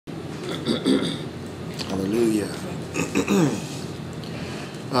Hallelujah.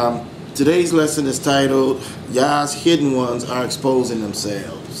 Today's lesson is titled, Yah's Hidden Ones Are Exposing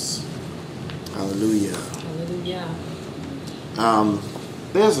Themselves. Hallelujah. Hallelujah.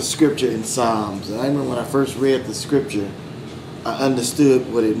 There's a scripture in Psalms, and I remember when I first read the scripture, I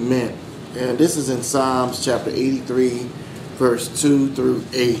understood what it meant. And this is in Psalms chapter 83, verse 2 through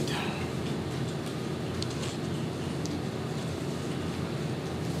 8.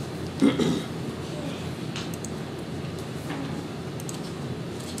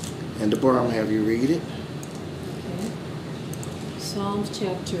 And Deborah, I'm going to have you read it. Okay. Psalms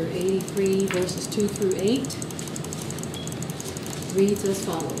chapter 83, verses 2 through 8 reads as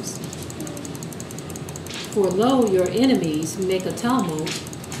follows. For lo, your enemies make a tumult,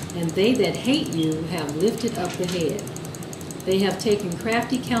 and they that hate you have lifted up the head. They have taken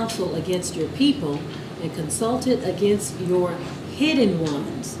crafty counsel against your people, and consulted against your hidden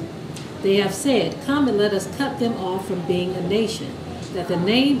ones. They have said, come and let us cut them off from being a nation, that the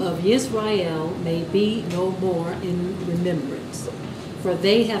name of Israel may be no more in remembrance. For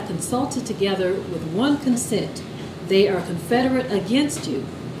they have consulted together with one consent. They are confederate against you.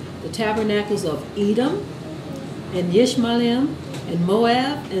 The tabernacles of Edom, and Yishmaelim, and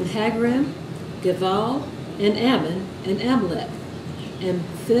Moab, and Hagarim, Gebal, and Ammon, and Amalek, and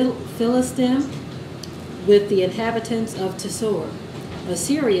Philistim, with the inhabitants of Tesor.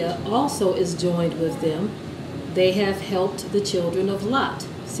 Assyria also is joined with them. They have helped the children of Lot.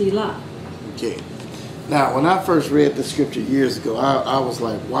 Selah. Okay. Now, when I first read the scripture years ago, I was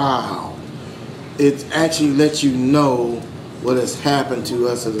like, wow. It actually lets you know what has happened to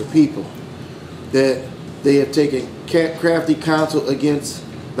us as a people. That they have taken crafty counsel against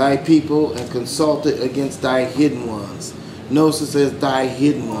thy people and consulted against thy hidden ones. Notice it says thy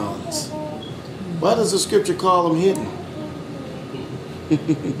hidden ones. Why does the scripture call them hidden?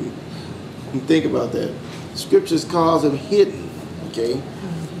 Think about that. Scriptures calls them hidden, okay?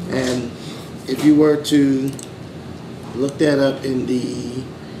 And if you were to look that up in the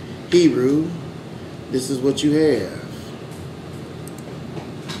Hebrew, this is what you have.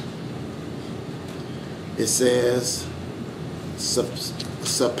 It says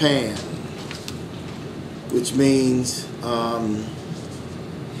sapan, which means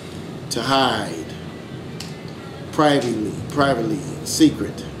to hide, privately,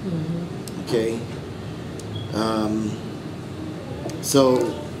 secret. Okay.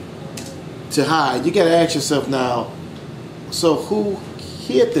 So to hide, you got to ask yourself now. So who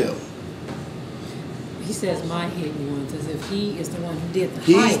hid them? He says my hidden ones, as if he is the one who did the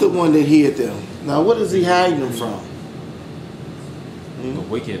hiding. He's the one that hid them. Now, what is he hiding them from? The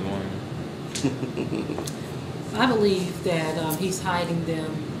wicked one. I believe that he's hiding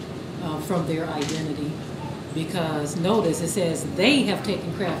them from their identity, because notice it says they have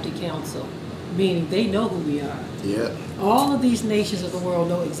taken crafty counsel, meaning they know who we are. Yeah. All of these nations of the world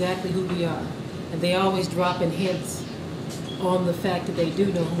know exactly who we are, and they always dropping hints on the fact that they do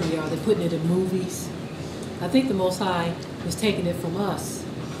know who we are. They're putting it in movies. I think the Most High is taking it from us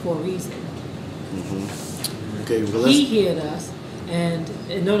for a reason. Okay, well, he hid us, and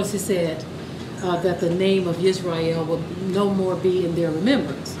notice it said that the name of Israel will no more be in their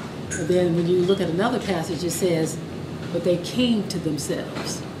remembrance. And then when you look at another passage, it says, but they came to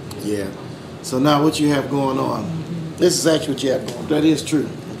themselves. Yeah. So now what you have going on, this is actually what you have going on. That is true,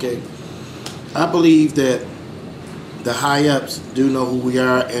 okay? I believe that the high-ups do know who we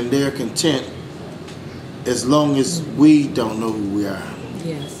are, and they're content as long as we don't know who we are.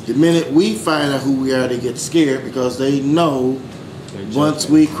 Yes. The minute we find out who we are, they get scared, because they know once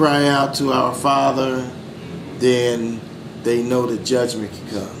we cry out to our Father, then they know the judgment can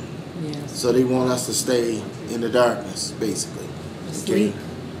come. Yes. So they want us to stay in the darkness, basically. Asleep.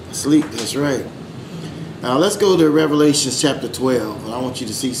 Asleep, that's right. Now let's go to Revelation chapter 12. And I want you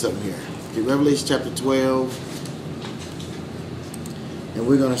to see something here. Okay, Revelation chapter 12. And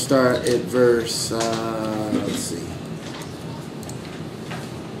we're going to start at verse, let's see.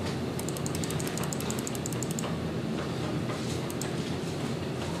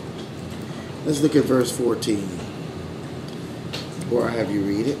 Let's look at verse 14. Or I have you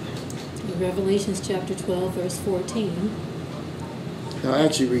read it. Revelations chapter 12, verse 14. Now I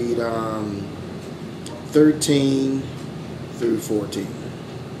actually read 13 through 14.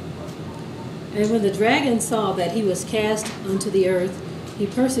 And when the dragon saw that he was cast unto the earth, he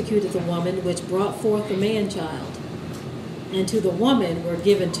persecuted the woman which brought forth the man-child. And to the woman were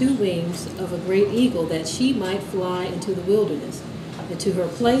given 2 wings of a great eagle, that she might fly into the wilderness, and to her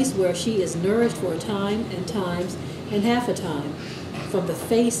place where she is nourished for a time and times and half a time from the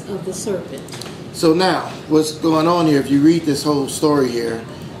face of the serpent. So now, what's going on here, if you read this whole story here,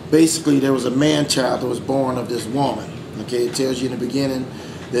 basically there was a man-child that was born of this woman. Okay, it tells you in the beginning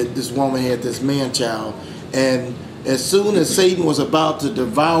that this woman had this man-child, and as soon as Satan was about to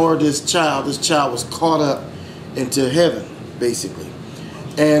devour this child was caught up into heaven, basically.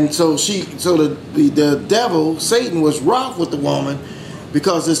 And so the devil, Satan, was wroth with the woman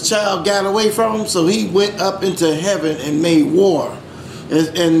because this child got away from him, so he went up into heaven and made war.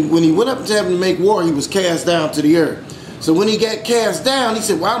 And when he went up into heaven to make war, he was cast down to the earth. So when he got cast down, he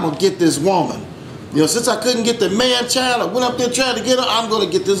said, well, I'm going to get this woman. You know, since I couldn't get the man-child, I went up there trying to get her, I'm going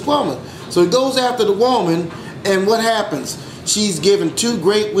to get this woman. So he goes after the woman, and what happens? She's given 2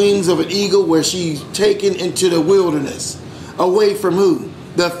 great wings of an eagle where she's taken into the wilderness. Away from who?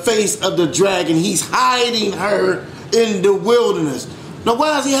 The face of the dragon. He's hiding her in the wilderness. Now,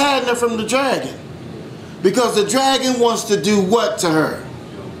 why is he hiding her from the dragon? Because the dragon wants to do what to her?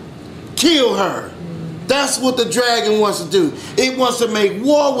 Kill her. That's what the dragon wants to do. It wants to make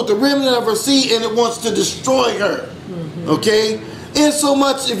war with the remnant of her seed, and it wants to destroy her. Okay? In so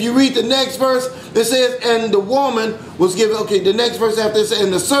much, if you read the next verse, it says, and the woman was given, okay, the next verse after it says,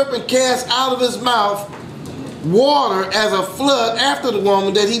 and the serpent cast out of his mouth water as a flood after the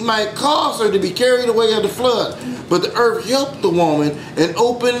woman, that he might cause her to be carried away of the flood. But the earth helped the woman and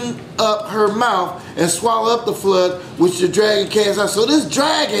opened up her mouth and swallowed up the flood which the dragon cast out. So this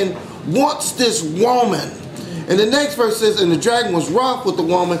dragon wants this woman. And the next verse says, and the dragon was wroth with the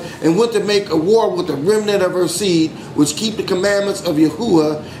woman and went to make a war with the remnant of her seed, which keep the commandments of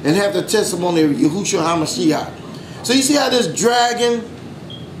Yahuwah and have the testimony of Yahushua HaMashiach. So you see how this dragon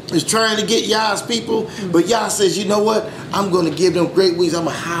is trying to get Yah's people, but Yah says, you know what? I'm going to give them great wings. I'm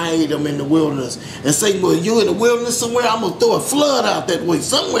going to hide them in the wilderness. And say, well, you in the wilderness somewhere, I'm going to throw a flood out that way.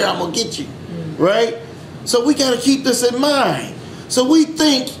 Somewhere I'm going to get you. Right? So we got to keep this in mind. So we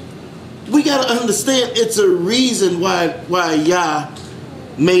think, we got to understand it's a reason why Yah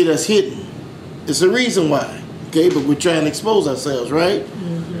made us hidden. It's a reason why. Okay, but we're trying to expose ourselves, right?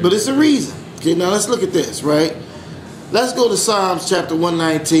 But it's a reason. Okay, now let's look at this, right? Let's go to Psalms chapter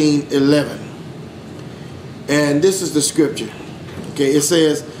 119:11. And this is the scripture. Okay, it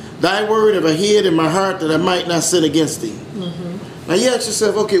says, thy word have I hid in my heart that I might not sin against thee. Now you ask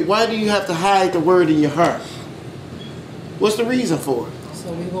yourself, okay, why do you have to hide the word in your heart? What's the reason for it?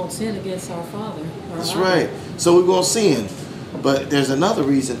 So we won't sin against our Father. That's right. So we won't sin. But there's another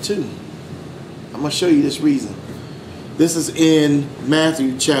reason too. I'm going to show you this reason. This is in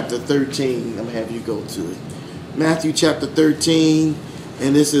Matthew chapter 13. I'm going to have you go to it. Matthew chapter 13,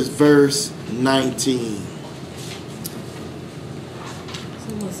 and this is verse 19.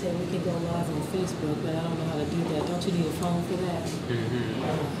 Someone said we can go live on Facebook, but I don't know how to do that. Don't you need a phone for that? I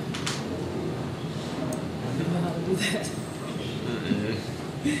don't know how to do that.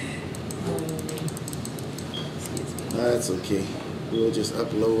 That's okay. We'll just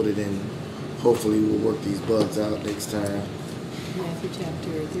upload it and hopefully we'll work these bugs out next time. Matthew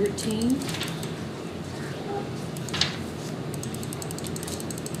chapter 13.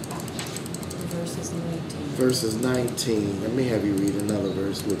 Verses 19. Verses 19. Let me have you read another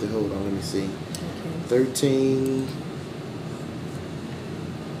verse with it. Hold on, let me see. Okay. 13.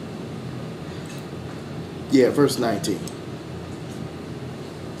 Yeah, verse 19.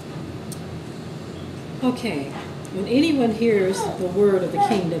 Okay. When anyone hears the word of the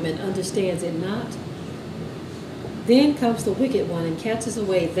kingdom and understands it not, then comes the wicked one and catches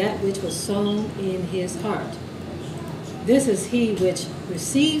away that which was sown in his heart. This is he which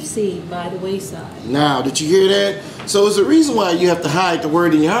receives seed by the wayside. Now, did you hear that? So it's a reason why you have to hide the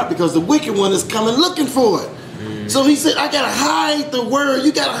word in your heart, because the wicked one is coming looking for it. So he said, I got to hide the word.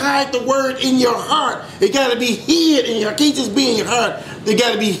 You got to hide the word in your heart. It got to be hid in your heart. It can't just be in your heart. It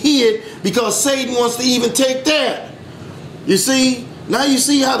got to be hid because Satan wants to even take that. You see? Now you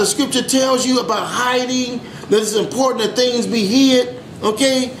see how the scripture tells you about hiding, that it's important that things be hid.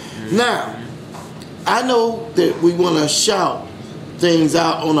 Okay? Now, I know that we want to shout things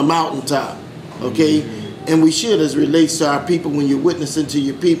out on a mountaintop, okay? And we should, as it relates to our people. When you're witnessing to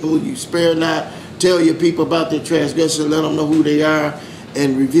your people, you spare not, tell your people about their transgression, let them know who they are,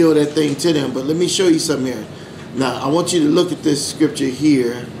 and reveal that thing to them. But let me show you something here. Now, I want you to look at this scripture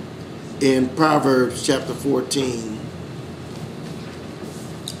here in Proverbs chapter 14.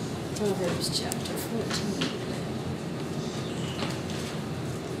 Proverbs chapter 14.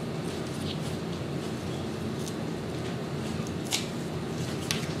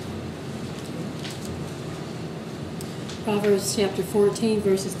 Proverbs chapter 14,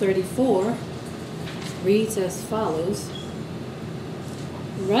 verses 34 reads as follows.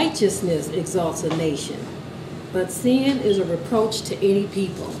 Righteousness exalts a nation, but sin is a reproach to any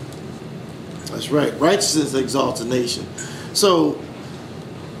people. That's right. Righteousness exalts a nation. So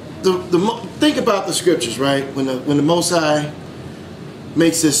think about the scriptures, right? When the Most High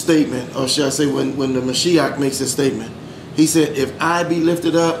makes this statement, or shall I say, when the Mashiach makes this statement, he said, "If I be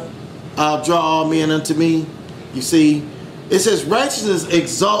lifted up, I'll draw all men unto me." You see, it says righteousness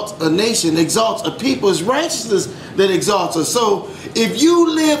exalts a nation, exalts a people. It's righteousness that exalts us. So if you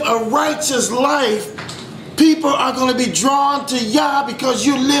live a righteous life, people are going to be drawn to Yah because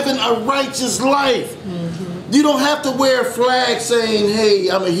you're living a righteous life. Mm-hmm. You don't have to wear a flag saying, "Hey,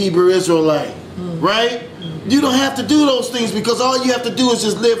 I'm a Hebrew Israelite," mm-hmm. right? Mm-hmm. You don't have to do those things, because all you have to do is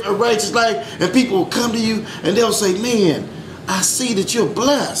just live a righteous life, and people will come to you and they'll say, "Man, I see that you're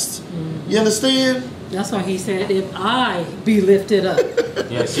blessed." Mm-hmm. You understand? That's why he said, "If I be lifted up,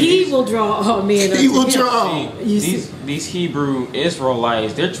 he will draw all men." He will draw. These Hebrew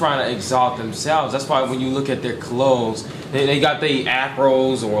Israelites, they're trying to exalt themselves. That's why when you look at their clothes, they got their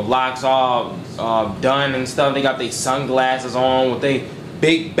afros or locks all done and stuff. They got their sunglasses on with their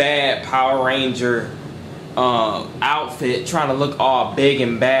big bad Power Ranger outfit, trying to look all big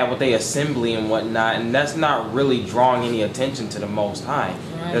and bad with their assembly and whatnot, and that's not really drawing any attention to the Most High.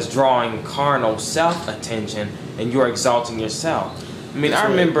 Right. That's drawing carnal self-attention, and you're exalting yourself. I mean, I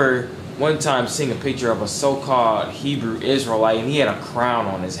remember one time seeing a picture of a so-called Hebrew Israelite, and he had a crown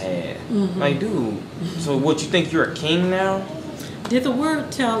on his head. Mm-hmm. Like, dude, so what, you think you're a king now? Did the word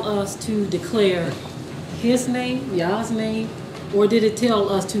tell us to declare his name, Yah's name, or did it tell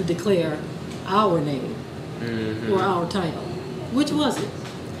us to declare our name? Mm-hmm. Or our title? Which was it?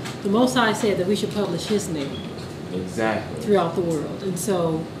 The Most High said that we should publish his name. Exactly. Throughout the world. And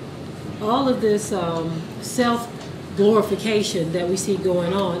so all of this self-glorification that we see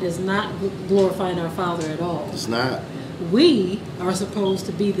going on is not glorifying our Father at all. It's not. We are supposed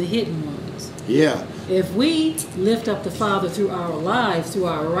to be the hidden ones. Yeah. If we lift up the Father through our lives, through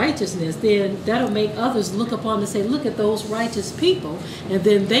our righteousness, then that'll make others look upon and say, "Look at those righteous people," and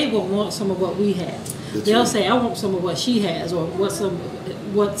then they will want some of what we have. They'll say, "I want some of what she has," or what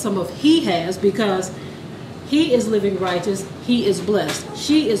some of he has, because he is living righteous, he is blessed,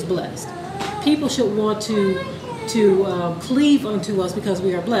 she is blessed. People should want to cleave unto us because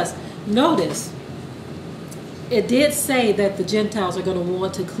we are blessed. Notice, it did say that the Gentiles are going to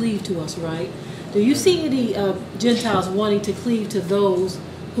want to cleave to us, right? Do you see any Gentiles wanting to cleave to those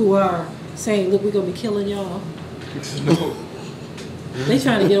who are saying, "Look, we're going to be killing y'all"? No. They're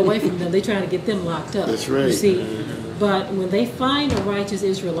trying to get away from them. They're trying to get them locked up. That's right. You see? But when they find a righteous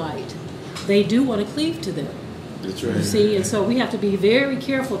Israelite, they do want to cleave to them. That's right. You see? And so we have to be very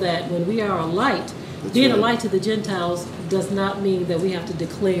careful that when we are a light, being a light to the Gentiles does not mean that we have to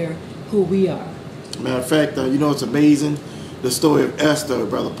declare who we are. Matter of fact, you know, it's amazing. The story of Esther.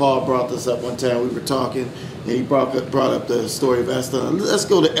 Brother Paul brought this up one time. We were talking, and he brought up the story of Esther. Let's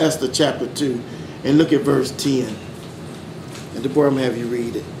go to Esther chapter 2 and look at verse 10. And Deborah, I'm going to have you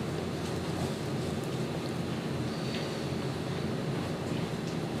read it.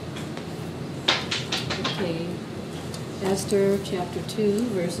 Okay. Esther chapter 2,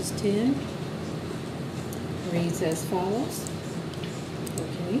 verses 10 reads as follows.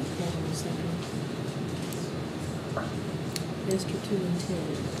 Okay, hold on a second. Esther 2 and 10.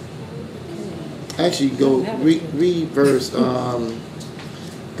 Okay. Actually, go read verse,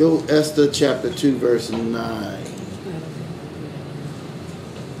 go Esther chapter 2, verse 9.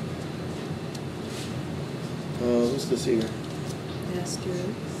 What's this here? Esther.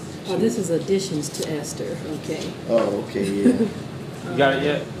 Oh, this is additions to Esther. Okay. Oh, okay, yeah. You got it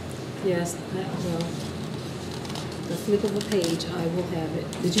yet? Yes. Well, the flip of a page, I will have it.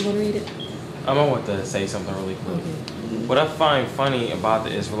 Did you want to read it? I want to say something really quick. Okay. What I find funny about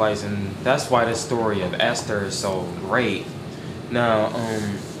the Israelites, and that's why this story of Esther is so great. Now,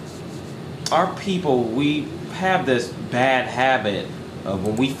 our people, we have this bad habit of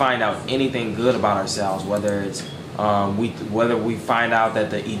when we find out anything good about ourselves, whether it's whether we find out that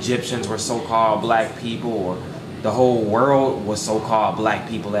the Egyptians were so-called black people, or the whole world was so-called black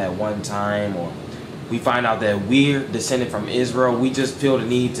people at one time, or we find out that we're descended from Israel, we just feel the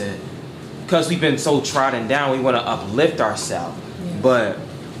need to, because we've been so trodden down, we want to uplift ourselves. Yeah. But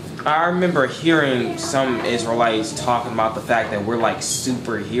I remember hearing some Israelites talking about the fact that we're like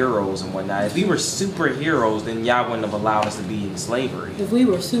superheroes and whatnot. If we were superheroes, then Yah wouldn't have allowed us to be in slavery. If we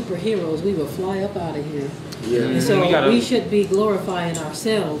were superheroes, we would fly up out of here. Yeah. And so we should be glorifying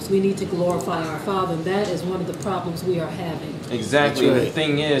ourselves. We need to glorify our Father, and that is one of the problems we are having. Exactly. Right. The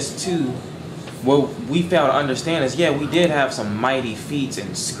thing is, too, what we fail to understand is, yeah, we did have some mighty feats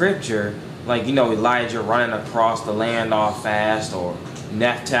in Scripture, like, you know, Elijah running across the land all fast, or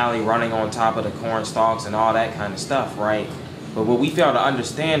Naphtali running on top of the corn stalks and all that kind of stuff, right? But what we fail to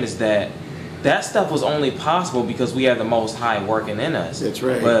understand is that that stuff was only possible because we had the Most High working in us. That's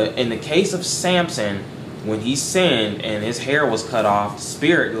right. But in the case of Samson, when he sinned and his hair was cut off,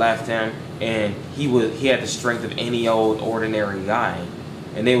 spirit left him, and he had the strength of any old ordinary guy.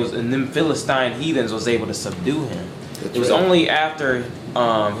 And them Philistine heathens was able to subdue him. It was only after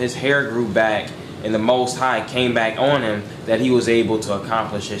his hair grew back and the Most High came back on him that he was able to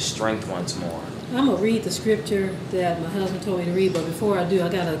accomplish his strength once more. I'm going to read the scripture that my husband told me to read, but before I do, I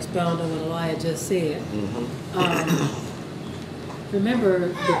got to expound on what Elijah just said. Remember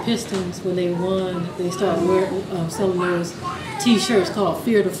the Pistons, when they won, they started wearing some of those T-shirts called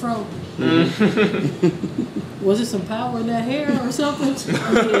Fear the Fro. Was there some power in that hair or something?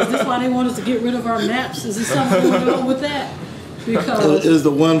 I mean, is this why they want us to get rid of our naps? Is there something going on with that? Because it was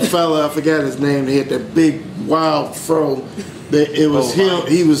the one fella, I forgot his name, he had that big wild fro. It was him.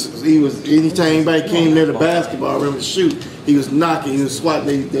 He was anytime anybody came near the basketball rim to shoot, he was knocking, he was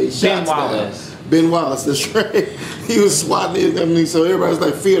swatting they shots down. Ben Wallace, that's right. He was swatting it. I mean, so everybody was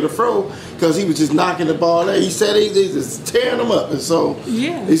like, fear the fro, because he was just knocking the ball out. He said he just tearing them up, and so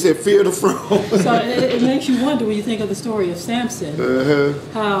he said, fear the fro. So it makes you wonder when you think of the story of Samson,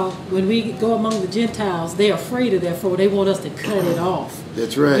 how when we go among the Gentiles, they're afraid of that fro. They want us to cut it off.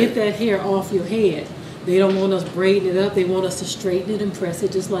 That's right. Get that hair off your head. They don't want us braiding it up. They want us to straighten it and press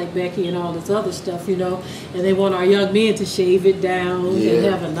it, just like Becky and all this other stuff, you know. And they want our young men to shave it down and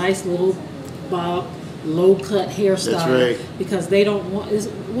have a nice little bob, low-cut hairstyle. That's right. Because they don't want...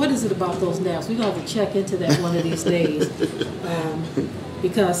 What is it about those naps? We're going to have to check into that one of these days.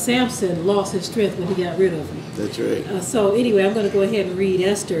 Because Samson lost his strength when he got rid of them. That's right. So anyway, I'm going to go ahead and read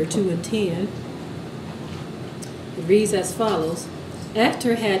Esther 2 and 10. It reads as follows.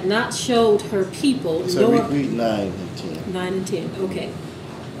 Esther had not showed her people... So read 9 and 10. 9 and 10, okay.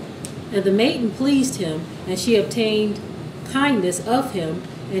 And the maiden pleased him, and she obtained kindness of him,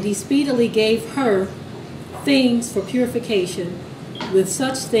 and he speedily gave her things for purification, with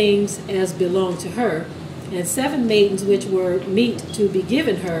such things as belonged to her, and 7 maidens which were meet to be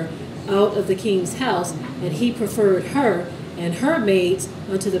given her out of the king's house, and he preferred her and her maids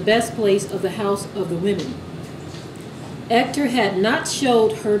unto the best place of the house of the women. Esther had not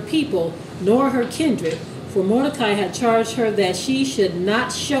showed her people nor her kindred, for Mordecai had charged her that she should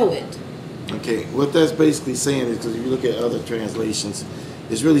not show it. Okay, what that's basically saying is, because if you look at other translations,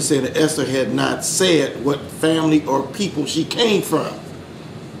 it's really saying that Esther had not said what family or people she came from.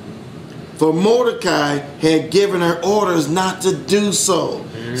 For Mordecai had given her orders not to do so.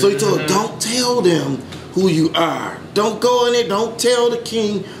 So he told her, don't tell them who you are. Don't go in there, don't tell the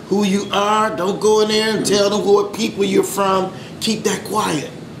king who you are. Don't go in there and tell them what people you're from. Keep that quiet.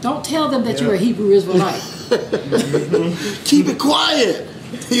 Don't tell them that you're a Hebrew Israelite. Keep it quiet.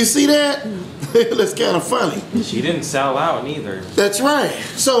 You see that? That's kind of funny. She didn't sell out neither. That's right.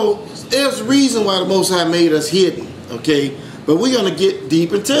 So there's a reason why the Most High made us hidden, okay? But we're going to get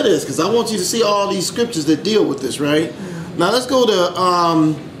deep into this because I want you to see all these scriptures that deal with this, right? Now let's go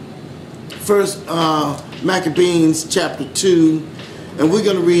to First Maccabees chapter 2, and we're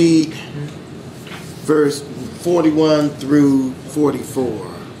going to read verse 41 through 44.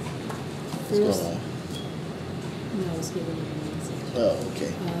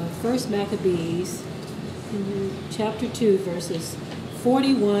 First Maccabees chapter 2 verses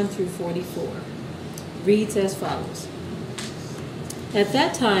 41 through 44 reads as follows. At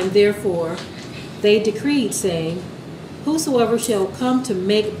that time, therefore, they decreed, saying, whosoever shall come to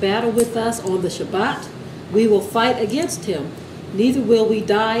make battle with us on the Shabbat, we will fight against him, neither will we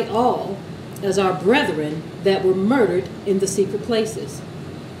die all, as our brethren that were murdered in the secret places.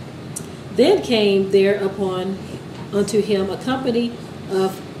 Then came there unto him a company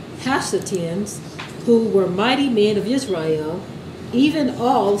of Hashatians, who were mighty men of Israel, even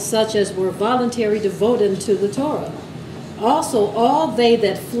all such as were voluntarily devoted to the Torah. Also all they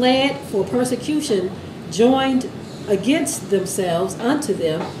that fled for persecution joined against themselves unto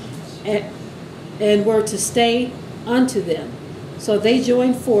them, and were to stay unto them. So they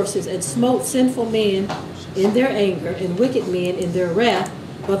joined forces and smote sinful men in their anger and wicked men in their wrath,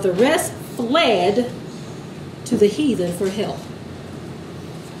 but the rest fled to the heathen for help.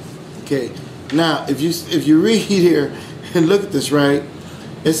 Okay, now if you read here and look at this, right,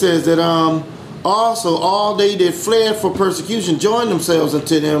 it says that also all they that fled for persecution joined themselves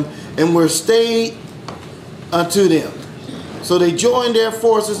unto them and were stayed unto them. So they joined their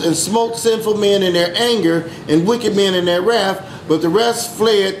forces and smote sinful men in their anger and wicked men in their wrath, but the rest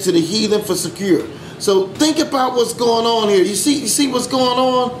fled to the heathen for secure. So think about what's going on here. You see what's going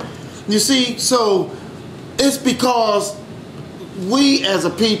on? You see, so it's because we as a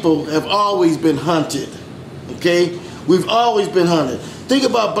people have always been hunted. Okay? We've always been hunted. Think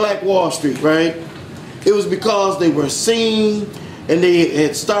about Black Wall Street, right? It was because they were seen and they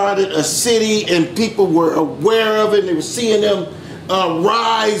had started a city and people were aware of it and they were seeing them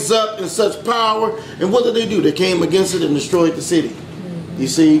rise up in such power. And what did they do? They came against it and destroyed the city. You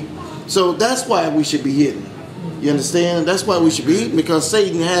see? So that's why we should be hidden. You understand? That's why we should be hidden, because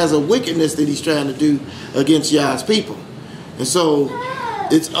Satan has a wickedness that he's trying to do against Yah's people. And so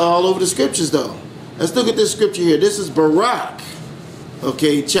it's all over the scriptures though. Let's look at this scripture here. This is Barak,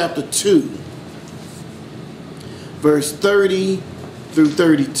 okay, chapter 2, verse 30 through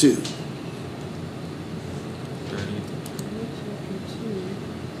 32.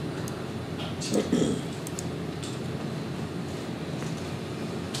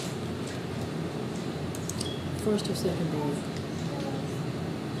 First or second Barak?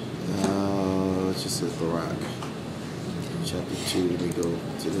 It just says Barak. Chapter 2, let me go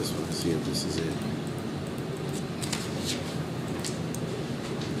to this one, see if this is it.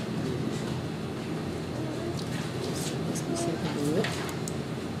 Let's be second Barak.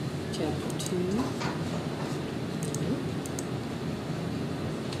 Chapter 2.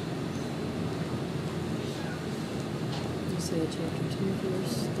 You said chapter 2,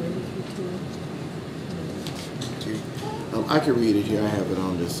 verse 30 through 2. I can read it here. I have it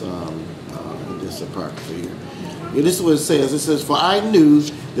on this in this apocrypha here. Yeah, this is what it says. It says, "For I knew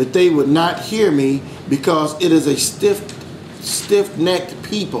that they would not hear me, because it is a stiff-necked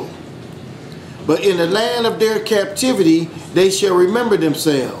people. But in the land of their captivity they shall remember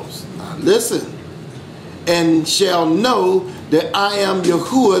themselves." Now listen. "And shall know that I am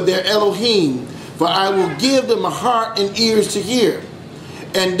Yahuwah their Elohim. For I will give them a heart and ears to hear.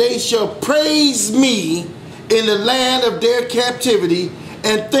 And they shall praise me in the land of their captivity,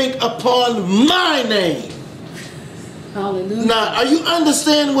 and think upon my name." Hallelujah. Now, are you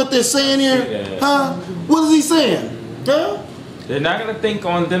understanding what they're saying here? Yeah. Huh? What is he saying? Huh? They're not going to think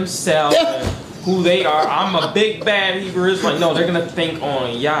on themselves and who they are. I'm a big bad Hebrew Israelite. No, they're going to think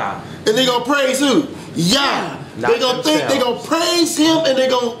on Yah. And they're going to praise who? Yah. They're going to think, they're going to praise him, and they're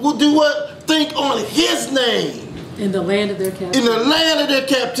going to do what? Think on his name. In the land of their captivity. In the land of their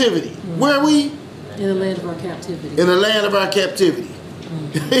captivity. Where are we? In the land of our captivity. In the land of our captivity.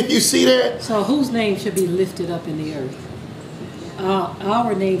 You see that? So whose name should be lifted up in the earth?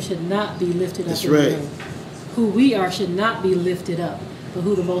 Our name should not be lifted up That's in right. the earth. Who we are should not be lifted up. But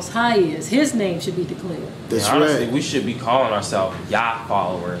who the Most High is, his name should be declared. That's And honestly, right. we should be calling ourselves Yah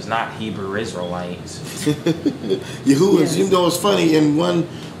followers, not Hebrew Israelites. Yahuwahs. Yes. You know, it's funny, in one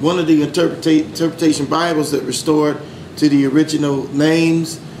of the interpretation Bibles that restored to the original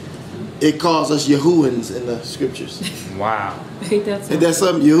names, it calls us Yahuwahs in the scriptures. Wow. Ain't that And something? that's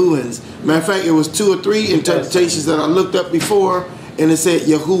something, Yahuwahs. Matter of fact, it was 2 or 3 interpretations that I looked up before, and it said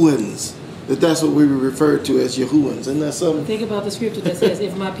Yahuwahs. That's what we were referred to as Yahuwahs. And that's something. Think about the scripture that says,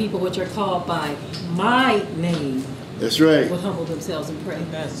 "If my people which are called by my name That's right. will humble themselves and pray."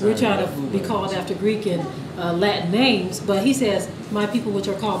 That's We're trying to right. be called after Greek and Latin names, but he says, "My people which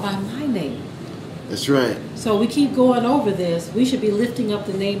are called by my name." That's right. So we keep going over this. We should be lifting up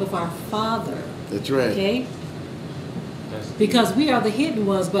the name of our Father. That's right. Okay? Because we are the hidden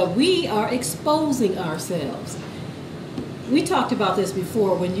ones, but we are exposing ourselves. We talked about this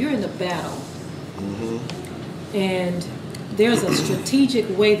before. When you're in the battle, and there's a strategic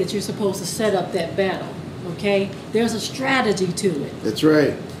way that you're supposed to set up that battle, okay? There's a strategy to it. That's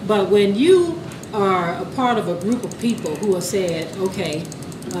right. But when you are a part of a group of people who have said, okay,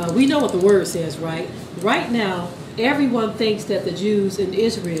 we know what the word says, right? Right now, everyone thinks that the Jews in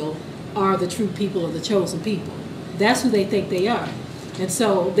Israel are the true people of the chosen people. That's who they think they are. And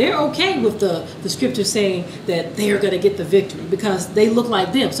so they're okay with the scripture saying that they're going to get the victory because they look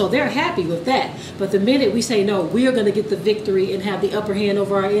like them. So they're happy with that. But the minute we say, no, we're going to get the victory and have the upper hand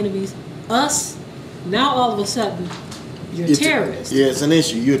over our enemies, us, now all of a sudden, you're terrorists. Yeah, it's an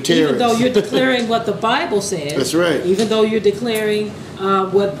issue. You're a terrorist. Even though you're declaring what the Bible says. That's right. Even though you're declaring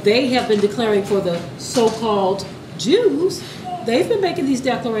what they have been declaring for the so-called Jews, they've been making these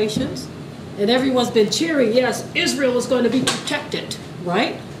declarations. And everyone's been cheering, yes, Israel is going to be protected,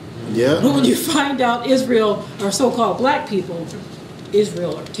 right? Yeah. But when you find out Israel are so-called black people,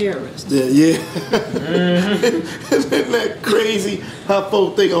 Israel are terrorists. Yeah. Isn't that crazy how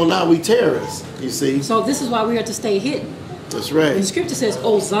folk think, oh, now we terrorists, you see? So this is why we are to stay hidden. That's right. And the scripture says,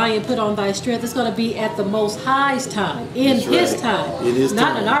 "O Zion, put on thy strength." It's going to be at the Most High's time, in That's His right. time, In His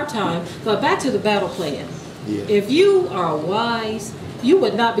not time. in our time. But back to the battle plan. Yeah. If you are wise, you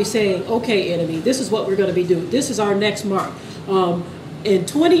would not be saying, "Okay, enemy, this is what we're going to be doing. This is our next mark. In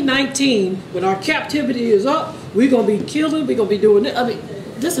 2019, when our captivity is up, we're going to be killing. We're going to be doing it." I mean,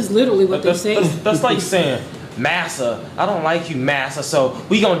 this is literally what they're saying. That's like saying, Massa, I don't like you, Massa, so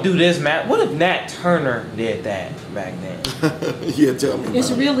we gonna do this, Matt. What if Nat Turner did that back then? Yeah, tell me.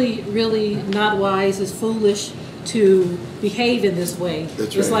 It's really, really not wise. It's foolish to behave in this way.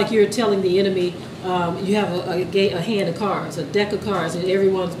 That's It's right. like you're telling the enemy, you have a hand of cards, a deck of cards, and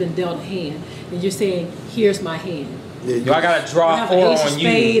everyone's been dealt a hand, and you're saying, "Here's my hand." Yeah, Yo, I gotta You draw have 4 an ace of on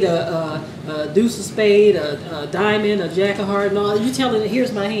spade, you. a deuce of spade, a diamond, a jack of heart, and all. You telling it,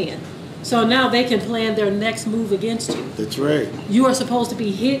 "Here's my hand." So now they can plan their next move against you. That's right. You are supposed to be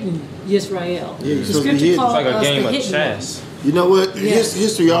hidden, Yisrael. Yeah, you're The supposed to be scripture hidden. calls It's like a us game the of hidden chess. You know what? Yes.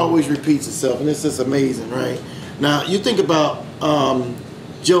 History always repeats itself, and this is amazing, right? Now, you think about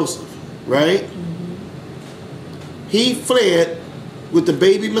Joseph, right? He fled with the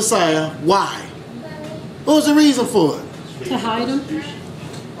baby Messiah. Why? What was the reason for it? one. To hide him?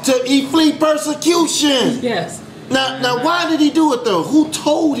 He flee persecution. Yes. Now, why did he do it though? Who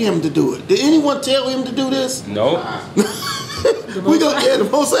told him to do it? Did anyone tell him to do this? Nope. We go, yeah, the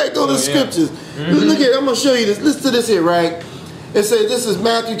Most High go to the scriptures. Look at it, I'm gonna show you this. Listen to this here, right? It says this is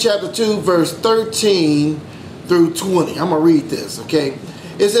Matthew chapter 2, verse 13 through 20. I'm gonna read this, okay?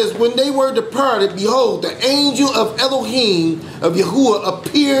 It says, when they were departed, behold, the angel of Elohim of Yahuwah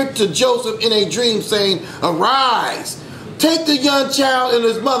appeared to Joseph in a dream, saying, arise, take the young child and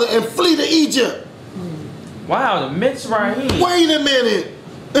his mother and flee to Egypt. Wow, the Mitzrayim. Wait a minute.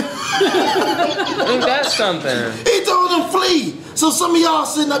 Ain't that something? He told them flee. So some of y'all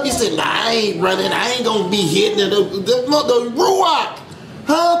sitting up, you say, nah, I ain't running. I ain't going to be hitting the Ruach.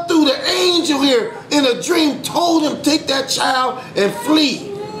 Huh? Through the angel here in a dream told him take that child and flee.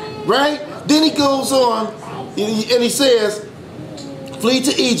 Right? Then he goes on and he says, flee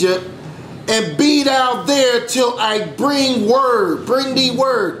to Egypt and be thou there till I bring thee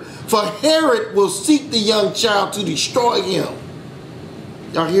word. For Herod will seek the young child to destroy him.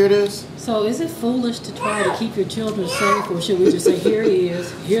 Y'all hear this? So is it foolish to try to keep your children safe, or should we just say, here he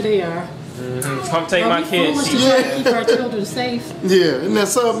is, here they are? Come take my Are we kids. foolish to try to keep our children safe? Yeah, isn't that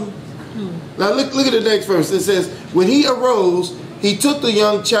something? Now look at the next verse. It says, when he arose, he took the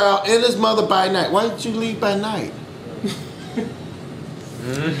young child and his mother by night. Why did you leave by night?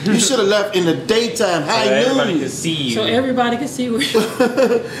 You should have left in the daytime, high So everybody noon. can see you. So everybody can see where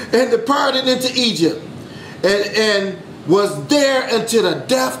And departed into Egypt, and was there until the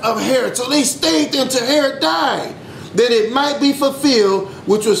death of Herod. So they stayed there until Herod died, that it might be fulfilled,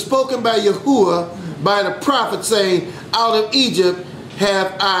 which was spoken by Yahuwah, by the prophet, saying, out of Egypt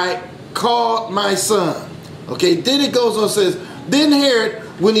have I called my son. Okay, then it goes on and says, then Herod,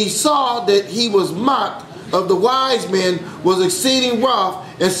 when he saw that he was mocked of the wise men, was exceeding wroth,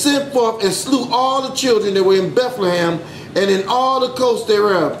 and sent forth and slew all the children that were in Bethlehem and in all the coasts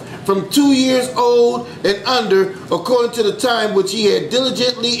thereof, from 2 years old and under, according to the time which he had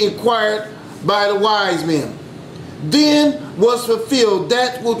diligently inquired by the wise men. Then was fulfilled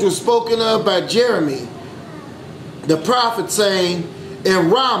that which was spoken of by Jeremy the prophet, saying, in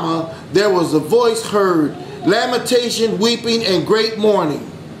Ramah there was a voice heard, lamentation, weeping, and great mourning.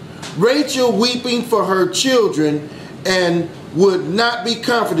 Rachel weeping for her children, and would not be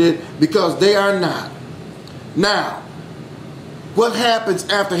comforted because they are not. Now, what happens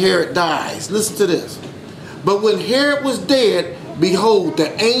after Herod dies? Listen to this. But when Herod was dead, behold,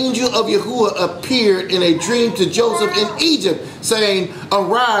 the angel of Yahuwah appeared in a dream to Joseph in Egypt, saying,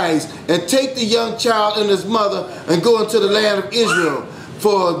 arise and take the young child and his mother and go into the land of Israel,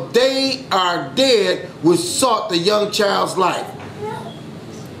 for they are dead which sought the young child's life.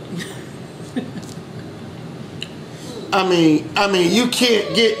 I mean, you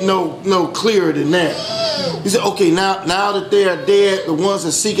can't get no clearer than that. He said, okay, now that they are dead, the ones that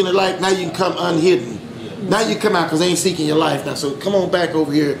are seeking the life, now you can come unhidden. Now you come out because they ain't seeking your life now. So come on back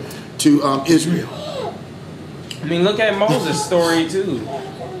over here to Israel. I mean, look at Moses' story too.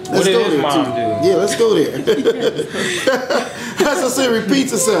 What did his mom do? Yeah, let's go there. As I said,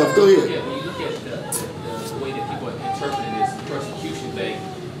 repeats itself. Go ahead. Yeah, when you look at the way that people are interpreting this persecution thing,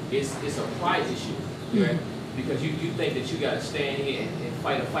 it's a pride issue, right? Because you think that you got to stand here and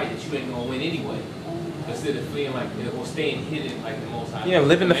fight a fight that you ain't going to win anyway. Instead of feeling like, or staying hidden like the Most High. Yeah,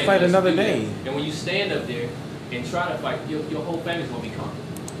 living to fight another day. And when you stand up there and try to fight, your whole family's going to be conquered.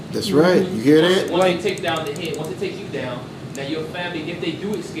 That's right. You hear that? Once they take down the head, once they take you down, now your family, if they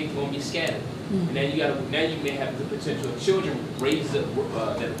do escape, they're going to be scattered. And then now you may have the potential of children raised up,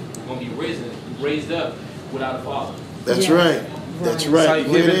 that are going to be raised up without a father. That's Yeah. right. That's It's right. like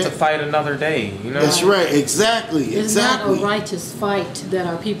You hear living to that? fight another day, you know? That's right. Exactly. It's Exactly. not a righteous fight that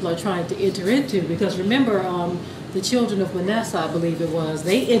our people are trying to enter into, because remember, the children of Manasseh, I believe it was,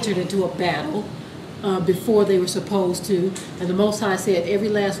 they entered into a battle before they were supposed to. And the Most High said every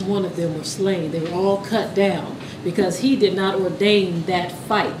last one of them were slain. They were all cut down because he did not ordain that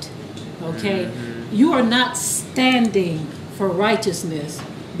fight. Okay? You are not standing for righteousness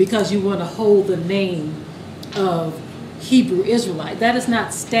because you want to hold the name of Hebrew Israelite. That is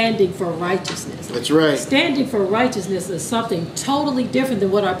not standing for righteousness. That's right. Standing for righteousness is something totally different than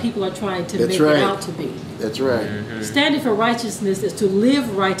what our people are trying to make it out to be. That's right. Standing for righteousness is to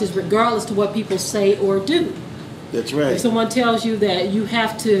live righteous regardless to what people say or do. That's right. If someone tells you that you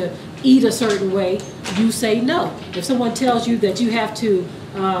have to eat a certain way, you say no. If someone tells you that you have to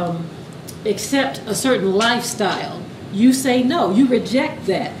accept a certain lifestyle, you say no. You reject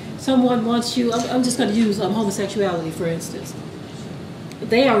that. Someone wants you, I'm just going to use homosexuality for instance.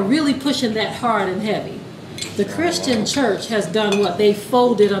 They are really pushing that hard and heavy. The Christian church has done what? They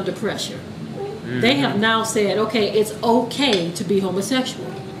folded under pressure. They have now said, okay, it's okay to be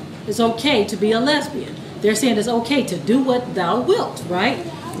homosexual. It's okay to be a lesbian. They're saying it's okay to do what thou wilt, right?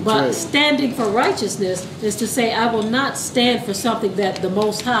 But standing for righteousness is to say, I will not stand for something that the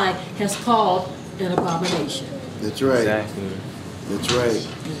Most High has called an abomination. That's right. Exactly. That's right.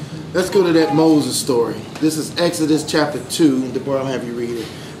 Let's go to that Moses story. This is Exodus chapter 2. Deborah, I'll have you read it.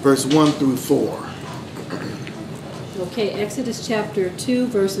 Verse 1 through 4. Okay, Exodus chapter 2,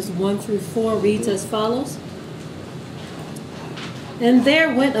 verses 1 through 4 reads as follows. And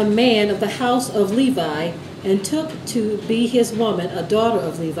there went a man of the house of Levi, and took to be his woman a daughter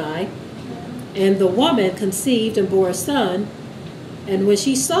of Levi. And the woman conceived and bore a son. And when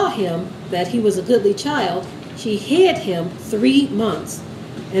she saw him, that he was a goodly child, she hid him 3 months.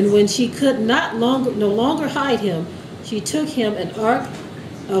 And when she could no longer hide him, she took him an ark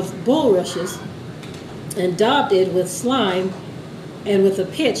of bulrushes, and daubed it with slime and with a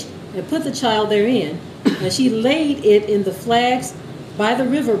pitch, and put the child therein. And she laid it in the flags by the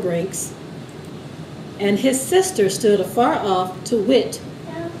river brinks. And his sister stood afar off to wit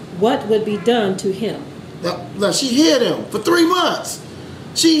what would be done to him. Now she hid him for 3 months.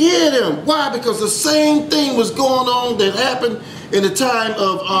 She hid him. Why? Because the same thing was going on that happened in the time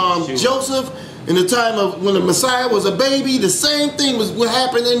of Joseph, in the time of when the Messiah was a baby. The same thing was what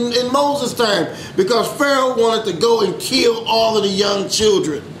happened in Moses' time, because Pharaoh wanted to go and kill all of the young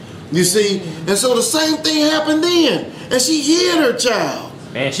children. You see? And so the same thing happened then. And she hid her child.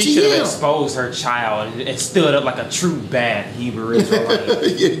 Man, she should have exposed her child and stood up like a true bad Hebrew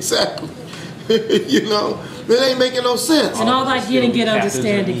Israelite. Exactly. You know, it ain't making no sense. And all that get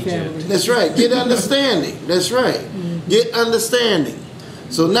understanding, family. That's right. Get understanding. That's right. Get understanding.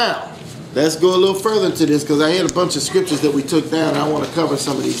 So now, let's go a little further into this, because I had a bunch of scriptures that we took down. And I want to cover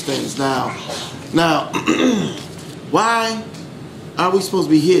some of these things now. Now, why are we supposed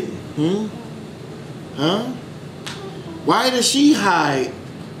to be hidden? Huh? Why does she hide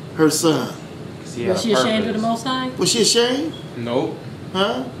her son? Was she ashamed of the Most High? Was she ashamed? Nope.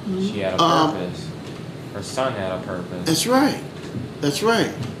 Huh? She had a purpose. Her son had a purpose. That's right. That's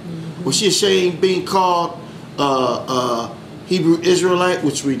right. Was she ashamed being called Hebrew Israelite,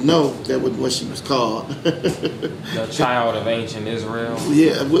 which we know that was what she was called? The child of ancient Israel.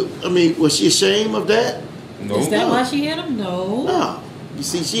 Yeah. I mean, was she ashamed of that? No. Is that why she hid him? No. No. You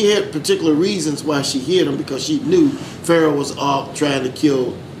see, she had particular reasons why she hid him, because she knew Pharaoh was all trying to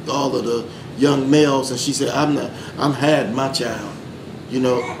kill all of the young males, and she said, I'm hiding my child. You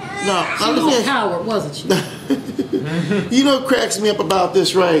know, no. She was a coward, wasn't she? You know what cracks me up about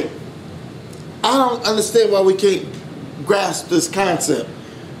this, right? I don't understand why we can't grasp this concept.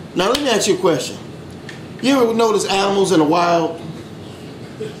 Now, let me ask you a question. You ever notice animals in the wild?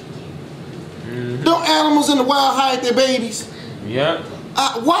 Don't animals in the wild hide their babies? Yep.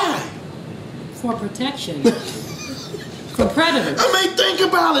 Why? For protection. For predators. I mean, think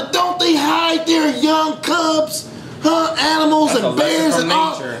about it. Don't they hide their young cubs? Huh? Animals and bears and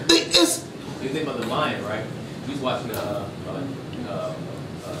all. You think about the lion, right? We was watching a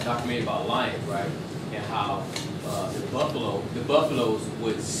documentary about lions, right? And how the buffaloes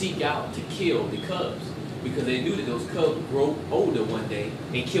would seek out to kill the cubs, because they knew that those cubs would grow older one day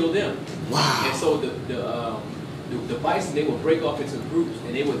and kill them. Wow. And so the bison, they would break off into groups,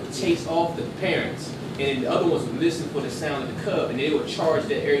 and they would chase off the parents, and then the other ones would listen for the sound of the cub, and they would charge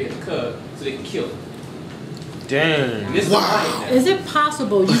that area of the cub so they can kill it. Dang. Wow. Is it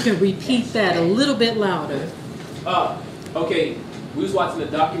possible you can repeat that a little bit louder? Okay, we was watching a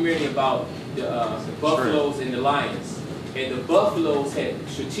documentary about the buffaloes and the lions, and the buffaloes had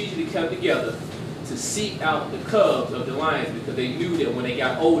strategically come together to seek out the cubs of the lions, because they knew that when they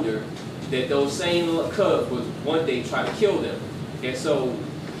got older, that those same cubs would one day try to kill them. And so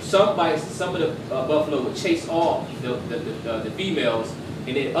some of the buffalo would chase off the females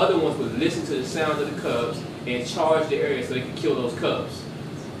And then other ones would listen to the sound of the cubs and charge the area so they could kill those cubs.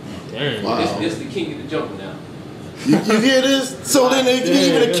 Dang. Wow. This is the king of the jungle now. You hear this? So then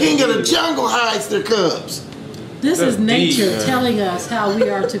even the king of the jungle hides their cubs. This That's is nature deep, man. telling us how we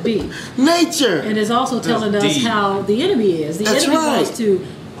are to be. Nature. And it's also telling us deep. how the enemy is. The That's enemy right. wants to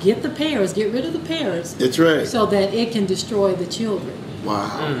get the parents, get rid of the parents, That's right. so that it can destroy the children.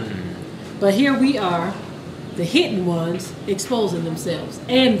 Wow. But here we are, the hidden ones, exposing themselves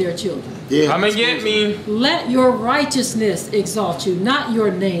and their children. Yeah. Come and get me. Let your righteousness exalt you, not your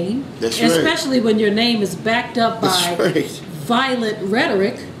name. That's right. Especially when your name is backed up That's by right. violent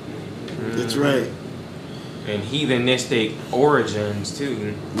rhetoric. That's right. And heathenistic origins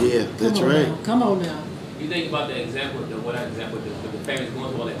too. Yeah, that's Come on right. now. Come on now. You think about the example, the family's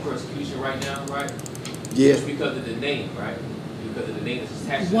going through all that persecution right now, right? Yeah. It's because of the name, right? Because of the name that's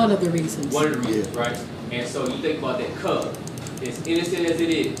attached to One it. of the reasons. One of the reasons, right? And so you think about that cub. As innocent as it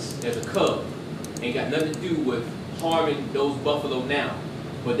is, as a cub, ain't got nothing to do with harming those buffalo now.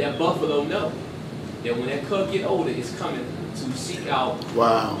 But that buffalo know that when that cub get older, it's coming to seek out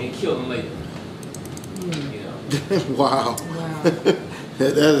Wow. and kill them later. You know. Wow. Wow.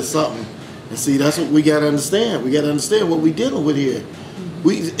 That is something. And see, that's what we got to understand. We got to understand what we're dealing with here.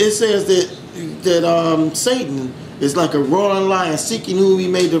 It says that Satan is like a roaring lion seeking whom he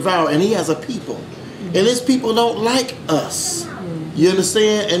may devour, and he has a people. And his people don't like us. You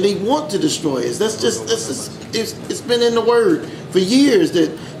understand? And they want to destroy us. It's been in the word for years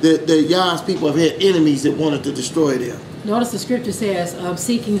that Yah's people have had enemies that wanted to destroy them. Notice the scripture says,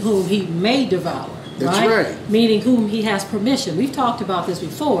 seeking whom he may devour. That's right. Meaning whom he has permission. We've talked about this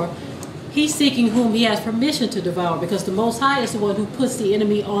before. He's seeking whom he has permission to devour, because the Most High is the one who puts the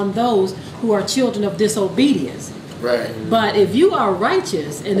enemy on those who are children of disobedience. Right. But if you are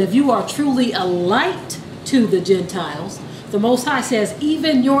righteous and if you are truly a light to the Gentiles, the Most High says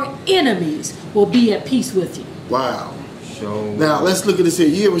even your enemies will be at peace with you. Wow. So Now, let's look at this here.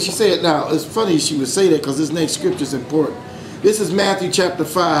 You hear what she said? Now, it's funny she would say that because this next scripture is important. This is Matthew chapter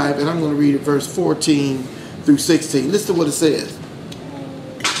 5, and I'm going to read it verse 14 through 16. Listen to what it says.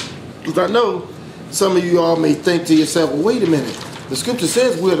 Because I know some of you all may think to yourself, well, wait a minute. The scripture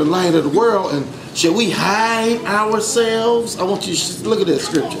says we're the light of the world, and shall we hide ourselves? I want you to look at this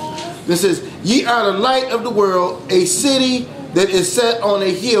scripture. This says, ye are the light of the world. A city that is set on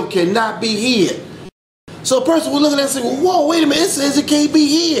a hill cannot be hid. So a person will look at that and say, well, whoa, wait a minute. It says it can't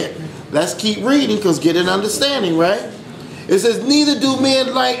be hid. Let's keep reading, because get an understanding, right? It says, neither do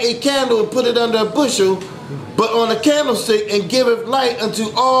men light a candle and put it under a bushel, but on a candlestick, and giveth light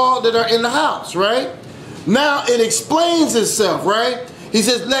unto all that are in the house, right? Now it explains itself, right? He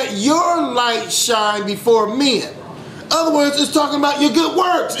says, let your light shine before men. In other words, it's talking about your good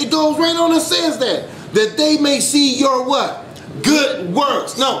works. It goes right on and says that they may see your what? Good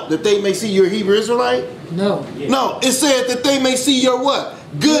works. No, that they may see your Hebrew Israelite. No. No, it said that they may see your what?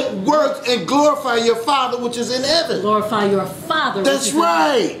 Good works and glorify your Father which is in heaven. Glorify your Father. That's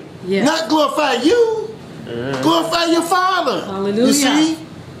right. Yes. Not glorify you. Glorify your Father. Hallelujah. You see?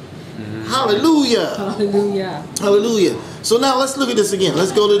 Hallelujah. Hallelujah. Hallelujah. So now let's look at this again.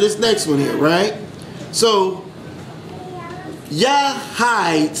 Let's go to this next one here, right? So, Yah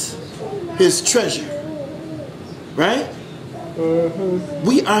hides his treasure. Right?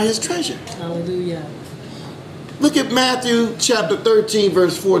 We are his treasure. Hallelujah. Look at Matthew chapter 13,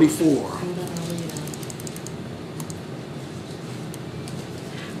 verse 44.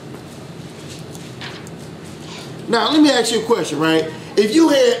 Now, let me ask you a question, right? If you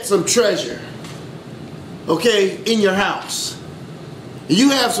had some treasure, okay, in your house,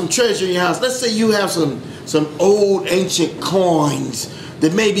 you have some treasure in your house. Let's say you have some old ancient coins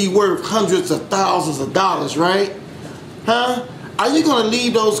that may be worth hundreds of thousands of dollars, right? Huh? Are you going to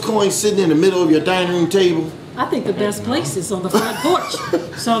leave those coins sitting in the middle of your dining room table? I think the best place is on the front porch,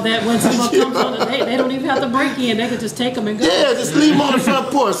 so that when someone comes on, they don't even have to break in. They can just take them and go. Yeah, just leave them on the front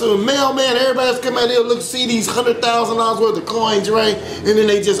porch. So the mailman, everybody's come out there, look, see these $100,000 worth of coins, right? And then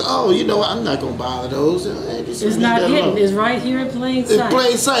they just, oh, you know what? I'm not going to bother those. It's not hidden. It's right here in plain sight. In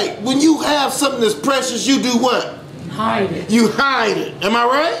plain sight. When you have something that's precious, you do what? Hide it. You hide it. Am I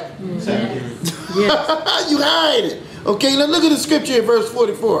right? Mm-hmm. Yes. You hide it. Okay, now look at the scripture in verse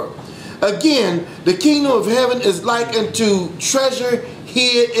 44. Again, the kingdom of heaven is like unto treasure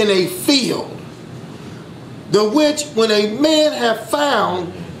hid in a field, the which when a man hath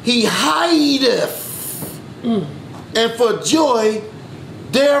found, he hideth, and for joy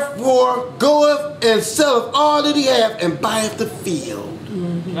therefore goeth and selleth all that he hath and buyeth the field.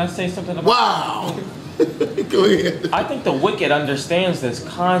 Can I say something about Wow. Go ahead. I think the wicked understands this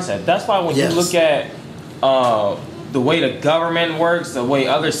concept. That's why when Yes. you look at the way the government works, the way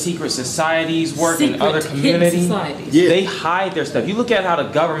other secret societies work in other hidden communities, societies. Yeah. they hide their stuff. You look at how the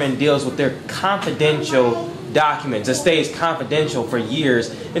government deals with their confidential documents. It stays confidential for years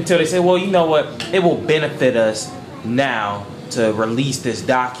until they say, well, you know what? It will benefit us now to release this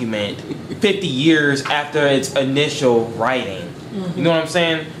document 50 years after its initial writing. Mm-hmm. You know what I'm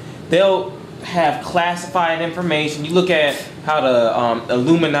saying? They'll have classified information. You look at how the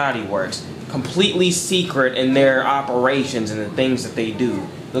Illuminati works. Completely secret in their operations and the things that they do.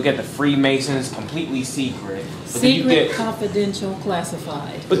 Look at the Freemasons, completely secret. But then you Secret, get, confidential,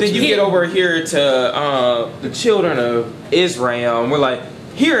 classified. but then you get over here to the children of Israel, and we're like,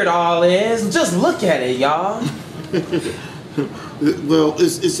 here it all is. Just look at it, y'all. Well,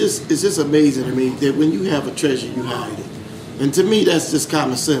 it's just amazing to me that when you have a treasure, you hide it. And to me, that's just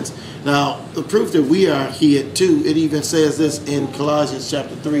common sense. Now, the proof that we are hid too, it even says this in Colossians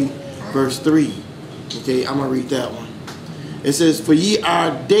chapter 3, verse 3. Okay, I'm going to read that one. It says, for ye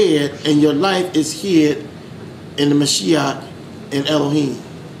are dead, and your life is hid in the Mashiach and Elohim.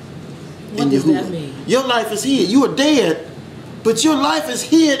 What does that mean? Your life is hid. You are dead, but your life is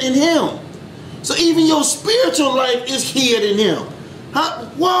hid in Him. So even your spiritual life is hid in Him. Huh?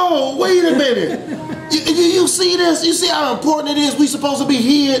 Whoa, wait a minute. You see this? You see how important it is we supposed to be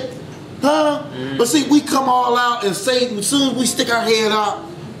hid? Huh? Mm. But see, we come all out and Satan, as soon as we stick our head out,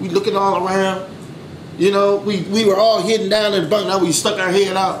 we looking all around. You know, we were all hidden down in the bunk. Now we stuck our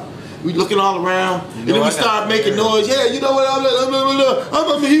head out. We looking all around. And then we start making noise. Yeah, you know what?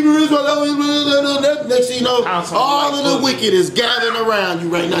 I'm a Hebrew Israelite. Next thing you know, all of the wicked is gathering around you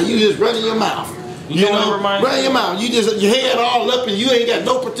right now. You just running your mouth. You know, running your mouth. You just, your head all up and you ain't got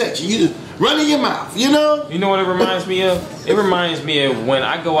no protection. You just running your mouth, you know? You know what it reminds me of? It reminds me of when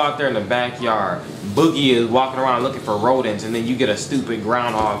I go out there in the backyard. Boogie is walking around looking for rodents, and then you get a stupid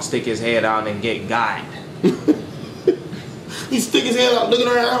groundhog stick his head out and get got. He stick his head out looking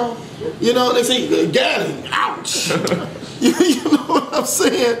around. You know, they say, got him. Ouch. You know what I'm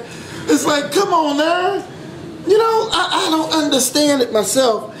saying? It's like, come on now. You know, I don't understand it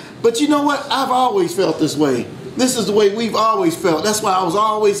myself. But you know what? I've always felt this way. This is the way we've always felt. That's why I was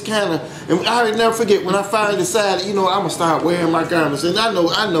always kind of, and I never forget when I finally decided, you know, I'm gonna start wearing my garments. And I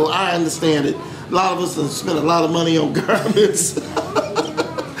understand it. A lot of us have spent a lot of money on garments.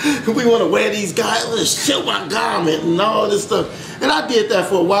 We want to wear these guys, let's show my garment and all this stuff. And I did that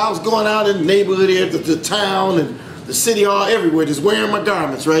for a while. I was going out in the neighborhood here, the town and the city hall, everywhere, just wearing my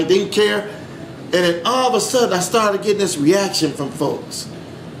garments, right? Didn't care. And then all of a sudden, I started getting this reaction from folks.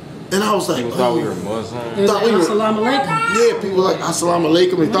 And I was like, people thought we were Muslims. It was like, Assalamu alaikum. Yeah, people were like, Assalamu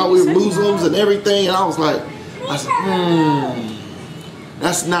alaikum. They thought we were Muslims and everything. And I was like,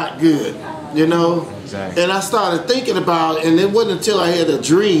 that's not good, you know? Exactly. And I started thinking about it, and it wasn't until I had a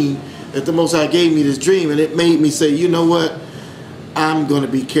dream that the Most High gave me this dream, and it made me say, you know what? I'm going to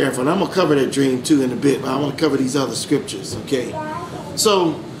be careful. And I'm going to cover that dream too in a bit, but I want to cover these other scriptures, okay?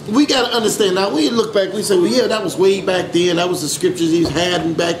 So we got to understand now. We look back, we say, well, yeah, that was way back then. That was the scriptures he was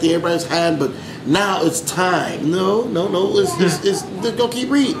hiding back there. Everybody's hiding, but now it's time. No. It's going to keep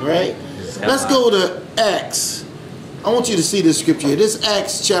reading, right? Let's go to Acts. I want you to see this scripture here. This is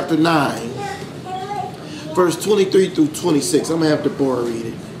Acts chapter 9, verse 23 through 26. I'm going to have Deborah read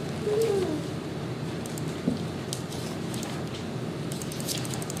it.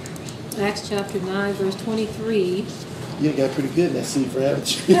 Acts chapter 9, verse 23. You got pretty good in that seat,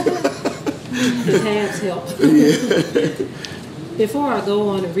 haven't you? His hands help. Yeah. Before I go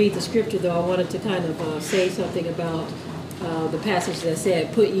on and read the scripture, though, I wanted to kind of say something about the passage that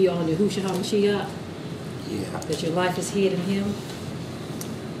said, put ye on Yahushua HaMashiach, that your life is hid in him.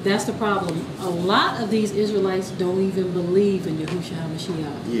 That's the problem. A lot of these Israelites don't even believe in Yahushua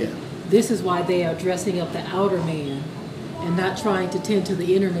HaMashiach. Yeah. This is why they are dressing up the outer man and not trying to tend to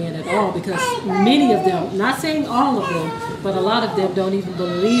the inner man at all, because many of them, not saying all of them, but a lot of them don't even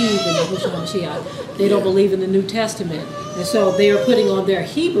believe in Yahushua HaMashiach. They don't believe in the New Testament. And so they are putting on their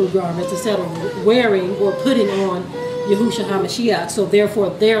Hebrew garments instead of wearing or putting on Yahushua HaMashiach. So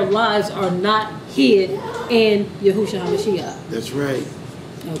therefore their lives are not hid in Yahushua HaMashiach. That's right.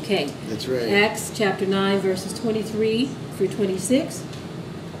 Okay. That's right. Acts chapter 9, verses 23 through 26.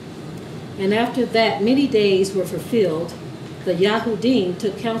 And after that many days were fulfilled, the Yahudim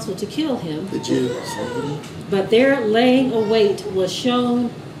took counsel to kill him. The Jews. But their laying await was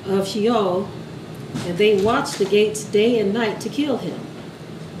shown of Sheol, and they watched the gates day and night to kill him.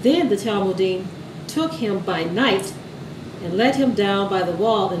 Then the Talmudim took him by night and let him down by the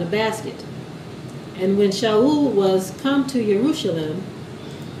wall in a basket. And when Shaul was come to Jerusalem,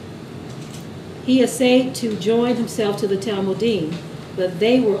 he essayed to join himself to the Talmudim, but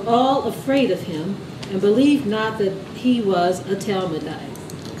they were all afraid of him, and believed not that he was a Talmudite.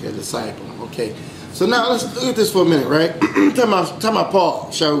 Okay, disciple. Okay. So now let's look at this for a minute, right? Talking about Paul,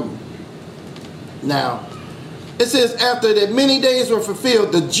 Shaul. Now, it says, after that many days were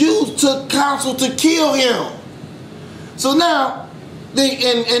fulfilled, the Jews took counsel to kill him. So now,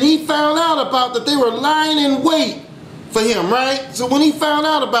 and he found out about that they were lying in wait for him, right? So when he found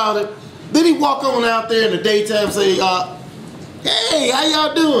out about it, then he walk on out there in the daytime and say, hey, how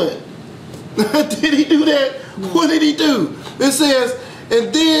y'all doing? Did he do that? No. What did he do? It says,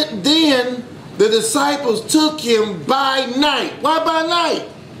 and then the disciples took him by night. Why by night?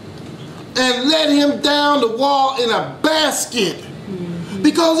 And let him down the wall in a basket. Mm-hmm.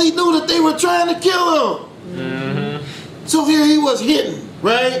 Because he knew that they were trying to kill him. Mm-hmm. So here he was hidden,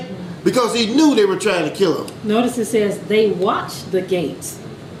 right? Mm-hmm. Because he knew they were trying to kill him. Notice it says they watched the gates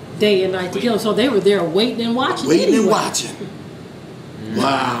day and night to kill him. So they were there waiting and watching. Waiting and watching.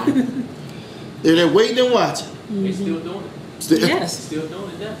 Wow. They're there waiting and watching. Mm-hmm. They're still doing it. Yes. Still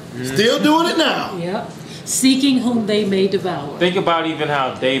doing it now. Mm-hmm. Still doing it now. Yep. Seeking whom they may devour. Think about even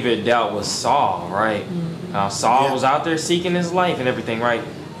how David dealt with Saul, right? Mm-hmm. How Saul was out there seeking his life and everything, right?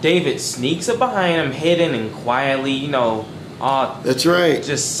 David sneaks up behind him, hidden and quietly, you know, that's right,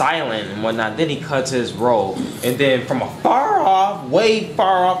 just silent and whatnot. Then he cuts his robe, and then from afar off, way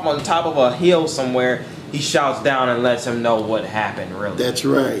far off on top of a hill somewhere, he shouts down and lets him know what happened, really. That's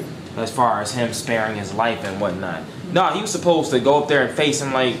right. As far as him sparing his life and whatnot. No, he was supposed to go up there and face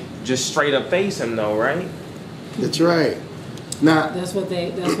him, like, just straight up face him, though, right? That's right. Now, that's what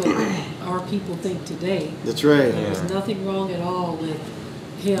our people think today. That's right. There's nothing wrong at all with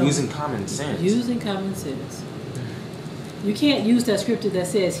him using common sense. Using common sense. You can't use that scripture that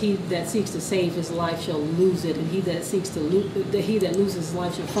says, "He that seeks to save his life shall lose it, and he that loses his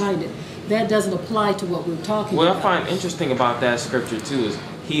life shall find it." That doesn't apply to what we're talking about. What I find interesting about that scripture too is,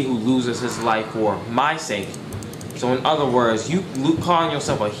 "He who loses his life for my sake." So in other words, you calling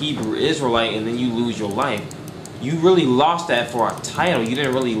yourself a Hebrew Israelite and then you lose your life, you really lost that for a title. You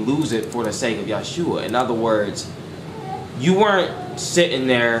didn't really lose it for the sake of Yeshua. In other words, you weren't sitting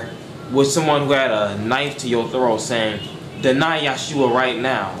there with someone who had a knife to your throat saying, "Deny Yeshua right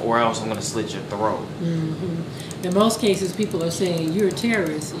now, or else I'm going to slit your throat." Mm-hmm. In most cases, people are saying, "You're a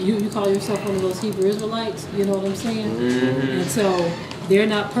terrorist. You call yourself one of those Hebrew Israelites." You know what I'm saying? Mm-hmm. And so they're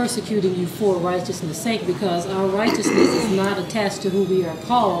not persecuting you for righteousness' sake, because our righteousness is not attached to who we are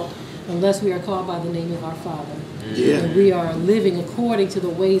called, unless we are called by the name of our Father. Yeah. And we are living according to the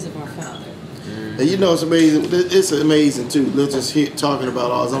ways of our Father. And you know, it's amazing. It's amazing too. Let's just hear talking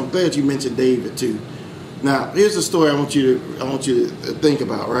about all this. I'm glad you mentioned David too. Now, here's the story I want you to think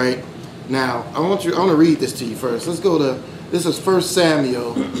about, right? Now, I want to read this to you first. Let's go to, this is 1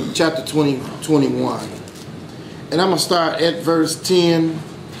 Samuel chapter 21. And I'm going to start at verse 10.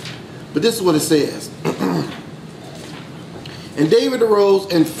 But this is what it says. And David arose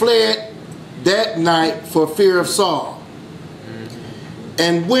and fled that night for fear of Saul,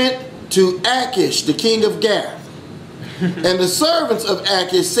 and went to Achish, the king of Gath. And the servants of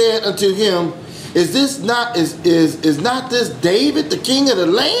Achish said unto him, Is not this David, the king of the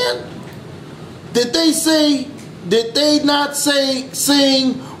land? Did they not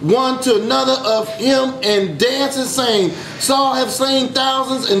sing one to another of him and dance and saying, Saul have slain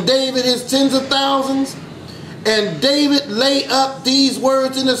thousands and David his tens of thousands? And David lay up these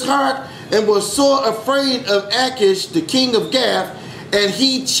words in his heart and was sore afraid of Achish, the king of Gath, and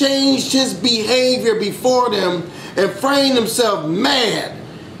he changed his behavior before them and framed himself mad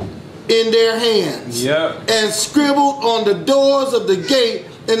in their hands, and scribbled on the doors of the gate,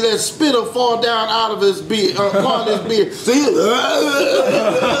 and let spittle fall down out of his beard, upon his beard.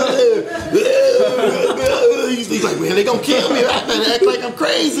 He's like, man, they gonna kill me. I better act like I'm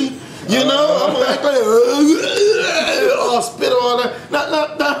crazy. You know, I'm gonna act like, all spittle on there.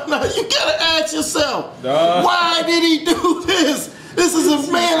 No, you gotta ask yourself, why did he do this? This is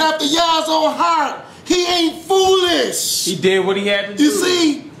a man after Yah's own heart. He ain't foolish. He did what he had to do. You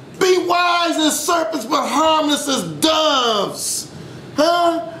see, be wise as serpents, but harmless as doves.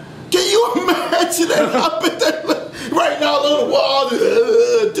 Huh? Can you imagine that? I bet that right now on the wall,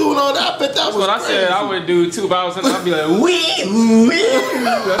 doing all that. I bet that was what crazy. I said I would do too, but I'd be like,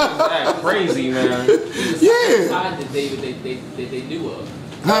 that's crazy, man. He was hiding the David that they knew of.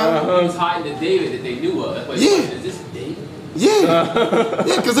 He was hiding the David that they knew of. That's why is this David? Yeah,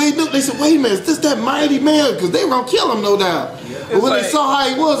 because they knew. They said, "Wait a minute, is this that mighty man?" Because they were gonna kill him, no doubt. Yeah. But when they saw how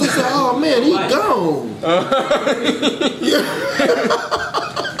he was, they said, "Oh man, he's gone."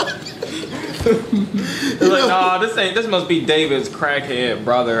 It's like, nah, this must be David's crackhead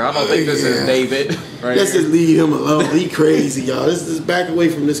brother. I don't think this is David. Right, let's just leave him alone. He crazy, y'all. Let's just back away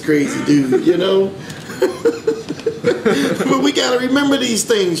from this crazy dude, you know. got to remember these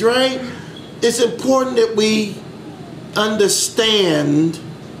things, right? It's important that we understand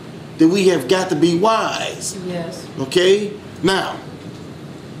that we have got to be wise. Yes. Okay? Now,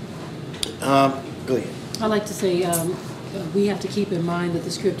 go ahead. I like to say we have to keep in mind that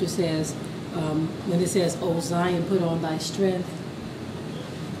the scripture says, when it says, "O Zion, put on thy strength,"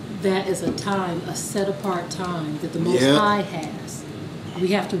 that is a time, a set apart time that the Most High has. We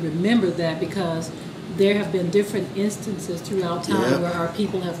have to remember that, because there have been different instances throughout time where our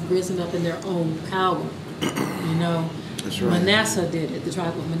people have risen up in their own power. You know, that's right. Manasseh did it. The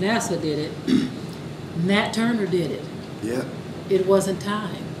tribe of Manasseh did it. Nat Turner did it. Yeah. It wasn't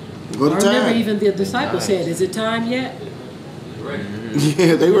time. What I remember even the disciples said, "Is it time yet?" Right.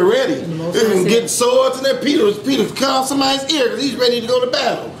 Yeah, they were ready. And the Most They High were said- getting swords, and then Peter cut off somebody's ear because he's ready to go to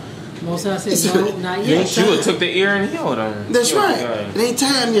battle. Most High said, "No, not yet." She would have took the ear and healed him. That's right. It ain't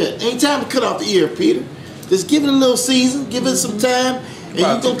time yet. Ain't time to cut off the ear, Peter. Just give it a little season. Give it some time. And you're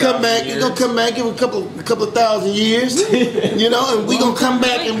About gonna come 2,000 back. You're gonna come back. Give it a couple of thousand years, you know. And we gonna come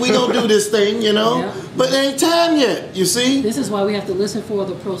back and we gonna do this thing, you know. Yeah. But it ain't time yet. You see? This is why we have to listen for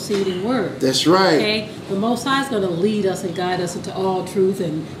the proceeding word. That's right. Okay? The Most High is going to lead us and guide us into all truth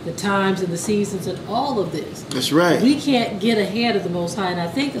and the times and the seasons and all of this. That's right. We can't get ahead of the Most High, and I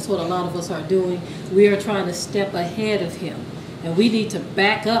think that's what a lot of us are doing. We are trying to step ahead of Him. And we need to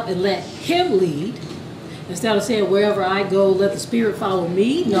back up and let Him lead. Instead of saying, "Wherever I go, let the Spirit follow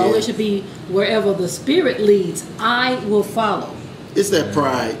me." No, it should be, "Wherever the Spirit leads, I will follow." It's that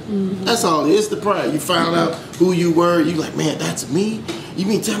pride. That's all it is. The pride. You found out who you were. You like, man, that's me. You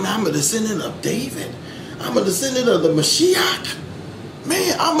mean tell me I'm a descendant of David? I'm a descendant of the Mashiach.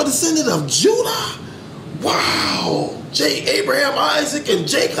 Man, I'm a descendant of Judah. Wow. Abraham, Isaac, and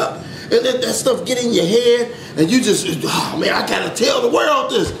Jacob. And then that stuff get in your head, and you just, oh man, I gotta tell the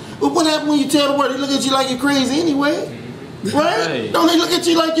world this. But what happens when you tell the world? They look at you like you're crazy anyway. Right? Don't they look at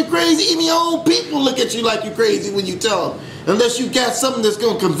you like you're crazy? Even your own people look at you like you're crazy when you tell them. Unless you got something that's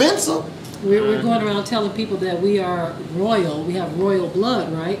going to convince them. We're going around telling people that we are royal. We have royal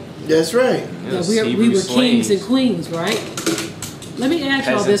blood, right? That's right. That we were kings and queens, right? Let me ask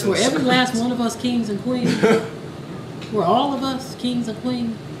y'all this. Were every last one of us kings and queens? Were all of us kings and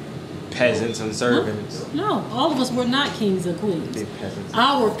queens? Peasants and servants. No, all of us were not kings and queens. Big peasants.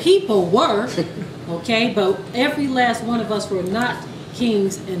 Our people were, okay? But every last one of us were not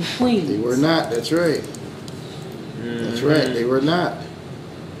kings and queens. They were not. That's right. That's right. They were not.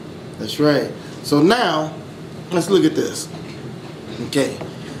 That's right. So now, let's look at this. Okay.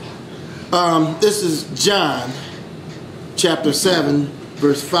 This is John chapter 7,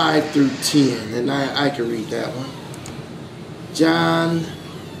 verse 5 through 10. And I can read that one. John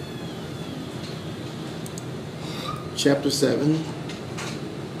chapter 7.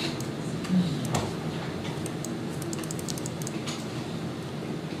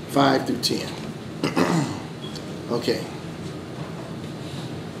 Five through 10. Okay.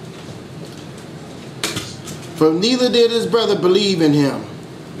 For neither did his brother believe in him.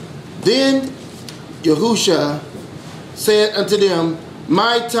 Then Yahusha said unto them,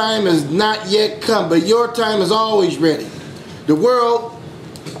 my time is not yet come, but your time is always ready. The world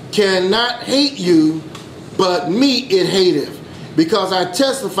cannot hate you, but me it hateth, because I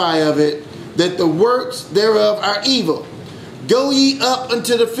testify of it, that the works thereof are evil. Go ye up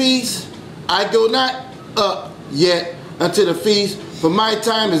unto the feast. I go not up yet unto the feast, for my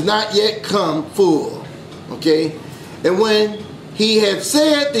time is not yet come full. Okay? And when he had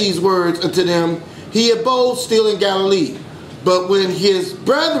said these words unto them, he abode still in Galilee. But when his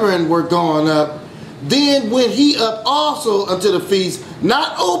brethren were gone up, then went he up also unto the feast,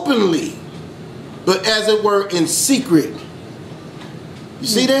 not openly, but as it were in secret. You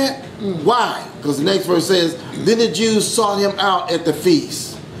see that? Why? Because the next verse says, then the Jews sought him out at the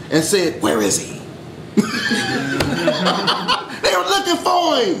feast and said, where is he? They were looking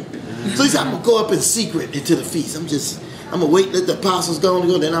for him. So he said, I'm going to go up in secret into the feast. I'm going to wait, let the apostles go,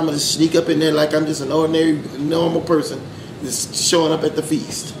 then I'm going to sneak up in there like I'm just an ordinary, normal person just showing up at the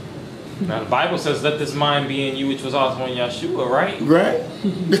feast. Now the Bible says, let this mind be in you, which was also in Yeshua, right? Right?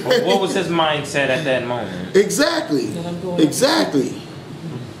 What was his mindset at that moment? Exactly. Exactly.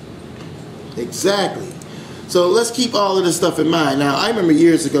 Exactly. So let's keep all of this stuff in mind. Now, I remember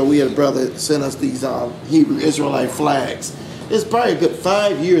years ago we had a brother that sent us these Hebrew Israelite flags. It's probably a good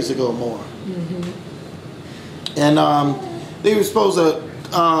 5 years ago or more. And they were supposed to,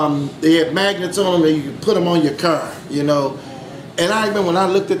 they had magnets on them and you could put them on your car, you know. And I remember when I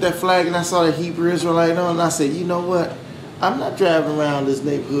looked at that flag and I saw the Hebrew Israelite on, and I said, you know what? I'm not driving around this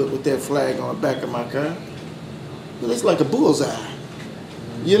neighborhood with that flag on the back of my car. It looks like a bullseye.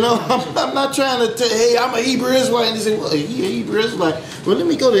 You know, I'm not trying to tell, hey, I'm a Hebrew Israelite. And they say, well, you a Hebrew Israelite? Well, let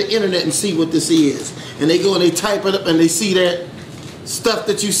me go to the internet and see what this is. And they go and they type it up and they see that stuff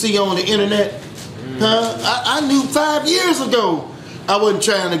that you see on the internet. Huh? I knew 5 years ago I wasn't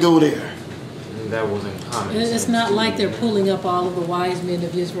trying to go there. That wasn't common. It's not like they're pulling up all of the wise men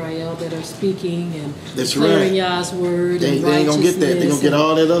of Israel that are speaking and That's declaring right. Yah's word They and ain't gonna get that. They're gonna righteousness get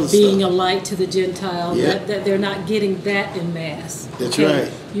all that other being stuff. a light to the Gentile. Yeah. That they're not getting that in mass. That's right.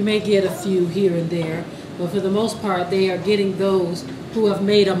 You may get a few here and there, but for the most part, they are getting those who have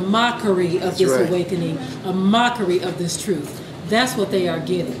made a mockery of this right. awakening, a mockery of this truth. That's what they are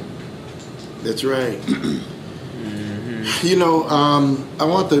getting. That's right. You know, I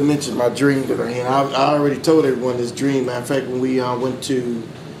want to mention my dream that I had. I already told everyone this dream. Matter of fact, when we went to,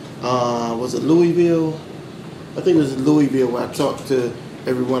 was it Louisville? I think it was Louisville where I talked to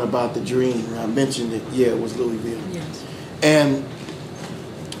everyone about the dream. I mentioned it. Yeah, it was Louisville. Yes. And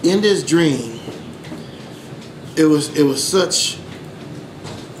in this dream, it was such.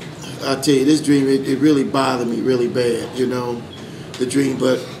 I tell you, this dream it really bothered me really bad. You know, the dream.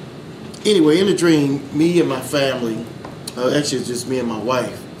 But anyway, in the dream, me and my family. Actually, it's just me and my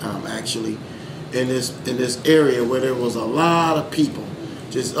wife, actually, in this area where there was a lot of people,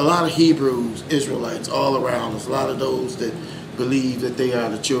 just a lot of Hebrews, Israelites all around us, a lot of those that believe that they are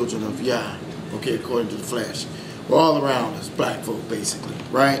the children of Yah, okay, according to the flesh. We're all around us, black folk, basically,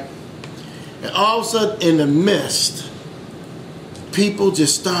 right? And all of a sudden, in the midst, people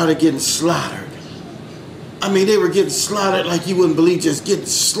just started getting slaughtered. I mean, they were getting slaughtered like you wouldn't believe, just getting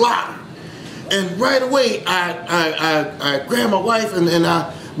slaughtered. And right away, I grabbed my wife and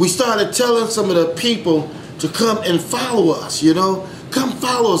we started telling some of the people to come and follow us, you know. Come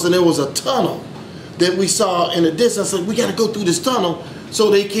follow us. And there was a tunnel that we saw in the distance. I said, we got to go through this tunnel so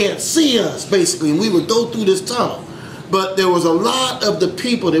they can't see us, basically. And we would go through this tunnel. But there was a lot of the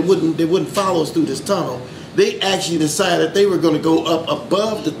people that wouldn't follow us through this tunnel. They actually decided they were going to go up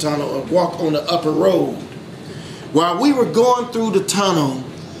above the tunnel and walk on the upper road. While we were going through the tunnel,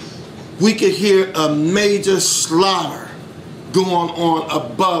 we could hear a major slaughter going on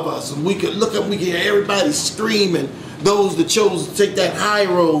above us. And we could look up, we could hear everybody screaming. Those that chose to take that high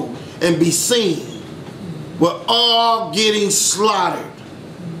road and be seen were all getting slaughtered.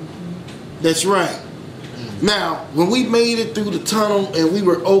 That's right. Now, when we made it through the tunnel and we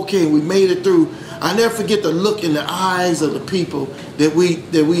were okay, we made it through, I never forget the look in the eyes of the people that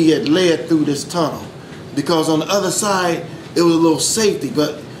we had led through this tunnel. Because on the other side, it was a little safety.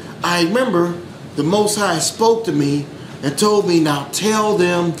 But I remember the Most High spoke to me and told me, now tell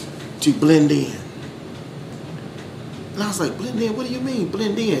them to blend in. And I was like, blend in? What do you mean,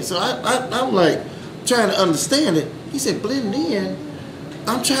 blend in? So I'm like, trying to understand it. He said, blend in?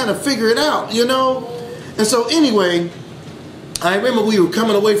 I'm trying to figure it out, you know? And so anyway, I remember we were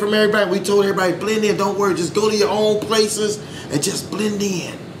coming away from everybody. We told everybody, blend in, don't worry, just go to your own places and just blend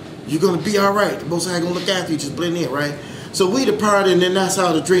in. You're going to be all right. The Most High going to look after you, just blend in, right? So we departed, and then that's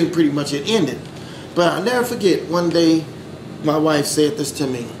how the dream pretty much had ended. But I'll never forget, one day, my wife said this to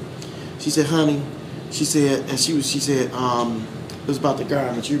me. She said, honey, she said, and she said, it was about the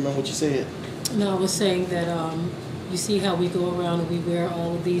garments. You remember what you said? No, I was saying that you see how we go around and we wear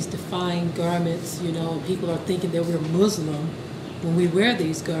all of these defined garments, you know, and people are thinking that we're Muslim when we wear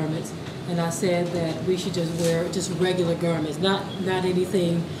these garments. And I said that we should just wear just regular garments, not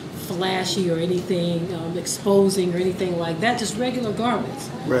anything flashy or anything exposing or anything like that, just regular garments.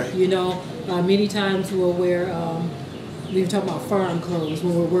 Right. You know, many times we'll wear, we were talking about farm clothes,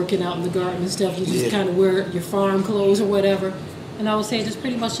 when we're working out in the garden and stuff, you just kind of wear your farm clothes or whatever. And I would say just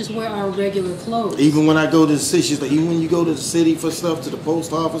pretty much just wear our regular clothes. Even when I go to the city, she's like, even when you go to the city for stuff, to the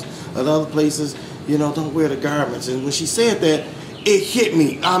post office and other places, you know, don't wear the garments. And when she said that, it hit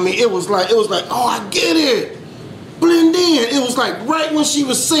me. I mean, it was like, oh, I get it. Blend in. It was like right when she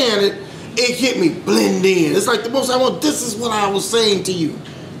was saying it, it hit me. Blend in. It's like the most I want. This is what I was saying to you.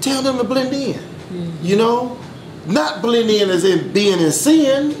 Tell them to blend in. Mm-hmm. You know, not blend in as in being in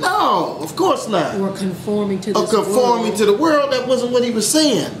sin. No, of course not. Or conforming to this world. Or conforming to the world. That wasn't what he was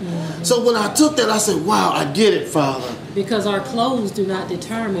saying. Mm-hmm. So when I took that, I said, wow, I get it, Father. Because our clothes do not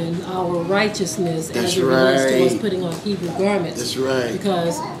determine our righteousness as it right. relates to us putting on Hebrew garments. That's right.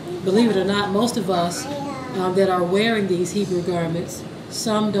 Because, believe it or not, most of us that are wearing these Hebrew garments,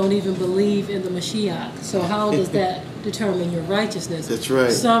 some don't even believe in the Mashiach. So how does that determine your righteousness? That's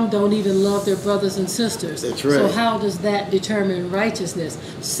right. Some don't even love their brothers and sisters. That's right. So how does that determine righteousness?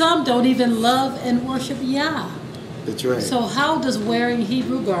 Some don't even love and worship Yah. That's right. So how does wearing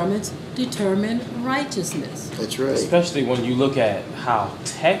Hebrew garments determine righteousness? That's right. Especially when you look at how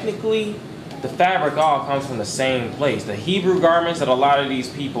technically the fabric all comes from the same place. The Hebrew garments that a lot of these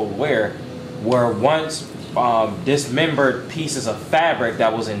people wear were once dismembered pieces of fabric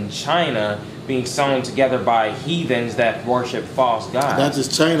that was in China being sewn together by heathens that worship false gods. Not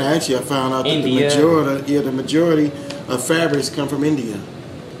just China. Actually, I found out that India. the majority of fabrics come from India,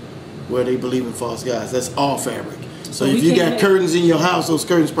 where they believe in false gods. That's all fabric. So if you got curtains in your house, those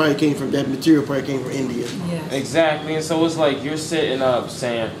curtains probably came from, that material probably came from India. Yes. Exactly. And so it's like you're sitting up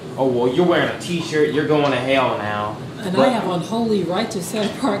saying, oh, well, you're wearing a t-shirt, you're going to hell now. And I have unholy, righteous,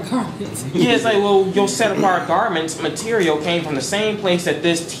 set-apart garments. Yeah, it's like, well, your set-apart garments material came from the same place that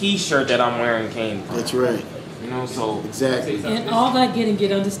this t-shirt that I'm wearing came from. That's right. You know, so... Exactly. And all that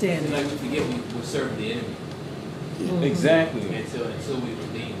get understanding. Like we forget we're serving the enemy. Yeah. Exactly. Until we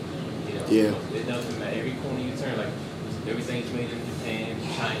redeem. You know, Yeah. It doesn't matter. Every corner you turn, like everything's made in Japan,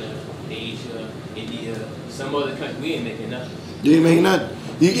 China, Asia, India, some other country. We ain't making nothing. You ain't making nothing.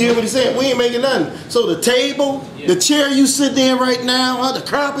 You hear what he said? We ain't making nothing. So the table, the chair you sitting in right now, the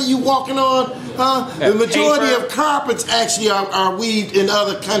carpet you walking on, the majority of carpets actually are weaved in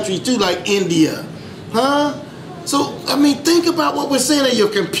other countries too, like India. So, I mean, think about what we're saying. Your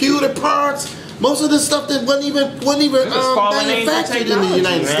computer parts, most of the stuff that wasn't even manufactured in the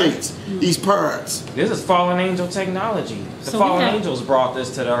United States. These parts. This is fallen angel technology. The fallen angels brought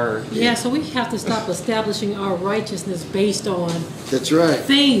this to the earth. Yeah, so we have to stop establishing our righteousness based on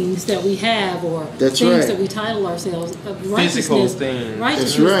things that we have or things that we title ourselves. Physical things.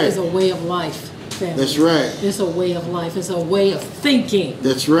 Righteousness is a way of life. Family. That's right. It's a way of life. It's a way of thinking.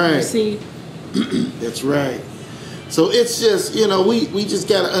 That's right. You see? That's right. So it's just, you know, we just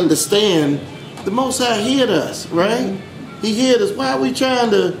got to understand the Most High heard us, right? He heard us. Why are we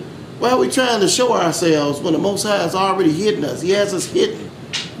trying to show ourselves when the Most High has already hidden us? He has us hidden,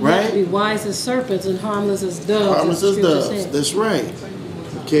 right? We have to be wise as serpents and harmless as doves. Harmless as doves. That's right.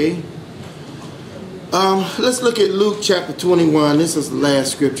 Okay. Let's look at Luke chapter 21. This is the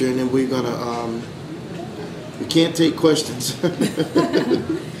last scripture, and then we're gonna we can't take questions.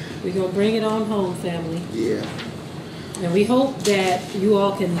 We're gonna bring it on home, family. Yeah. And we hope that you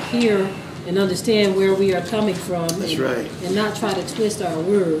all can hear and understand where we are coming from. That's right. And not try to twist our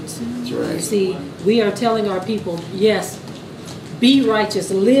words. That's right. You see, we are telling our people, yes, be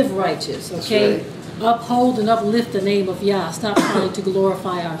righteous, live righteous, okay? That's right. Uphold and uplift the name of Yah. Stop trying to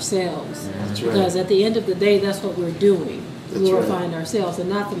glorify ourselves. That's right. Because at the end of the day, that's what we're doing. That's glorifying ourselves and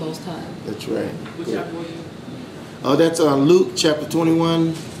not the Most High. That's right. Which chapter were you? Oh, that's on Luke chapter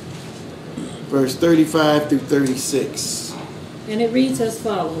 21, verse 35 through 36. And it reads as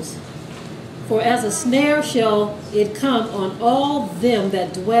follows. For as a snare shall it come on all them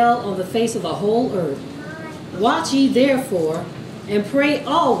that dwell on the face of the whole earth. Watch ye therefore, and pray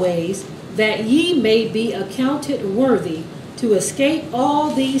always, that ye may be accounted worthy to escape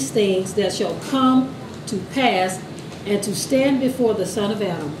all these things that shall come to pass, and to stand before the Son of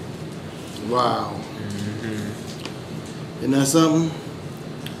Adam. Wow. Isn't that something?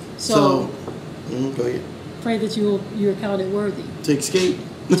 So go ahead. Pray that you're accounted worthy. To escape?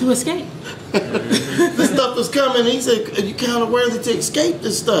 To escape. This stuff is coming. He said, you counted worthy to escape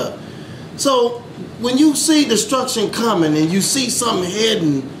this stuff. So when you see destruction coming and you see something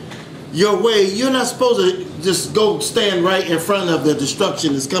heading your way, you're not supposed to just go stand right in front of the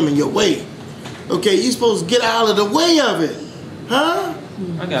destruction that's coming your way. Okay, you're supposed to get out of the way of it. Huh?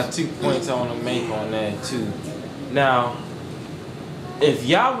 I got 2 points I want to make on that too. Now, if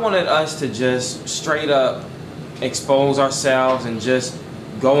y'all wanted us to just straight up expose ourselves and just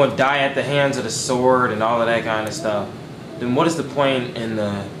go and die at the hands of the sword and all of that kind of stuff, then what is the point in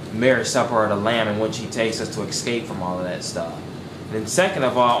the marriage supper of the Lamb in which he takes us to escape from all of that stuff? And then second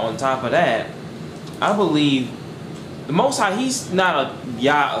of all, on top of that, I believe the Most High, he's not a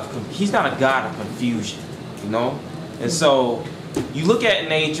God of confusion, you know? And so you look at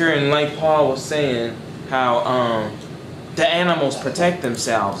nature, and like Paul was saying, how the animals protect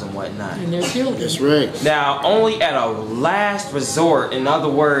themselves and whatnot. And their children. That's right. Now, only at a last resort, in other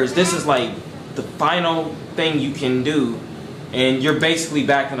words, this is like the final thing you can do, and you're basically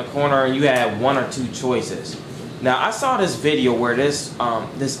back in the corner and you have 1 or 2 choices. Now, I saw this video where this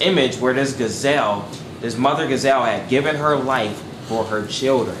image where this gazelle, this mother gazelle, had given her life for her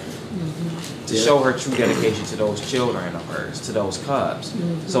children to show her true dedication to those children of hers, to those cubs.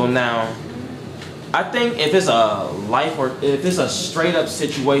 So now, I think if it's a life or if it's a straight up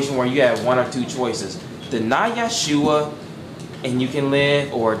situation where you have 1 or 2 choices, deny Yeshua and you can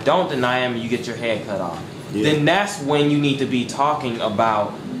live, or don't deny him and you get your head cut off. Then that's when you need to be talking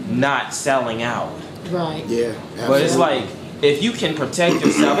about not selling out. Right. Yeah. Absolutely. But it's like, if you can protect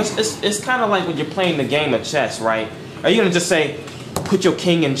yourself, it's kind of like when you're playing the game of chess, right? Are you gonna just say, put your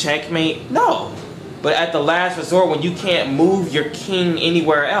king in checkmate? No. But at the last resort, when you can't move your king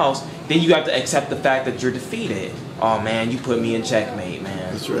anywhere else, then you have to accept the fact that you're defeated. Oh man, you put me in checkmate,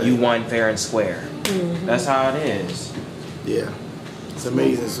 man. That's right. You won fair and square. That's how it is. Yeah. It's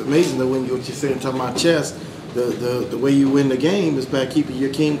amazing. It's amazing that when what you're saying, talking about chess, the way you win the game is by keeping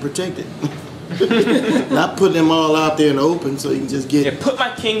your king protected. Not putting them all out there in the open so you can just get... Yeah, put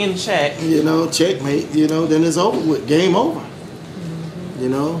my king in check. You know, checkmate, you know, then it's over with. Game over. You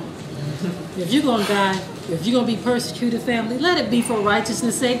know? If you're going to die, if you're going to be persecuted, family, let it be for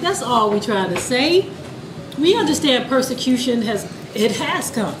righteousness' sake. That's all we're trying to say. We understand persecution has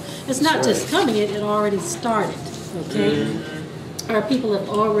come. It's not just coming, it already started, okay? Our people have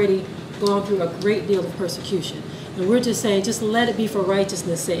already gone through a great deal of persecution. And we're just saying, just let it be for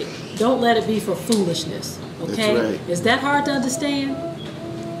righteousness' sake. Don't let it be for foolishness, okay? That's right. Is that hard to understand?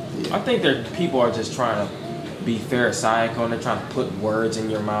 I think that people are just trying to be pharisaical and they're trying to put words in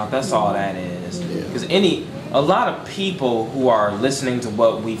your mouth. That's all that is. Because a lot of people who are listening to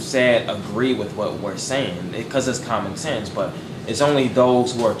what we've said agree with what we're saying because it's common sense, but it's only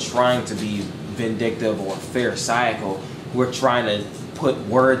those who are trying to be vindictive or pharisaical who are trying to put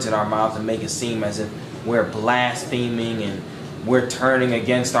words in our mouth and make it seem as if we're blaspheming and we're turning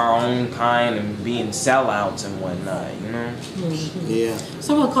against our own kind and being sellouts and whatnot, you know? Yeah.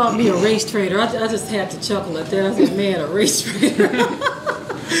 Someone called me a race trader. I just had to chuckle at that. I said, man, a race trader.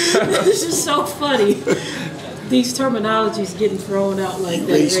 This is so funny. These terminologies getting thrown out like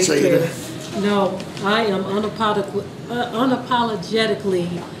that. Race trader. No, I am unapologetically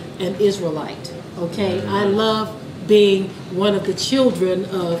an Israelite. Okay? I love being one of the children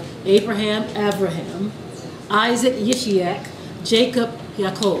of Abraham, Isaac, Yishiak, Jacob,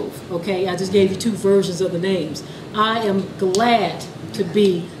 Yaakov. Okay? I just gave you two versions of the names. I am glad to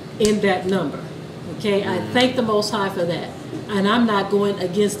be in that number. Okay? I thank the Most High for that. And I'm not going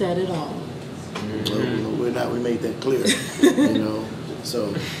against that at all. No, we're not. We made that clear. You know?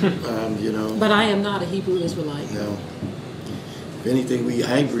 So, you know. But I am not a Hebrew Israelite. No. If anything,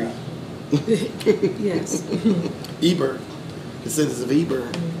 I agree. Yes. Eber, descendants of Eber,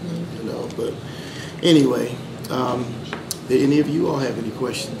 you know. But anyway, do any of you all have any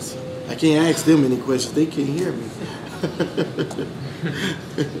questions? I can't ask them any questions. They can't hear me.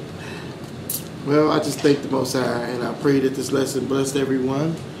 Well, I just thank the Most High, and I pray that this lesson blessed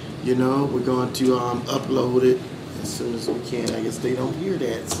everyone. You know, we're going to upload it as soon as we can. I guess they don't hear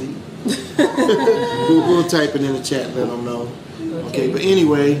that, see? we'll type it in the chat, let them know. Okay, but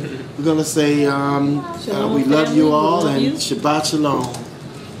anyway, we're going to say we love you all, and Shabbat Shalom.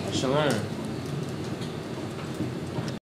 Shalom.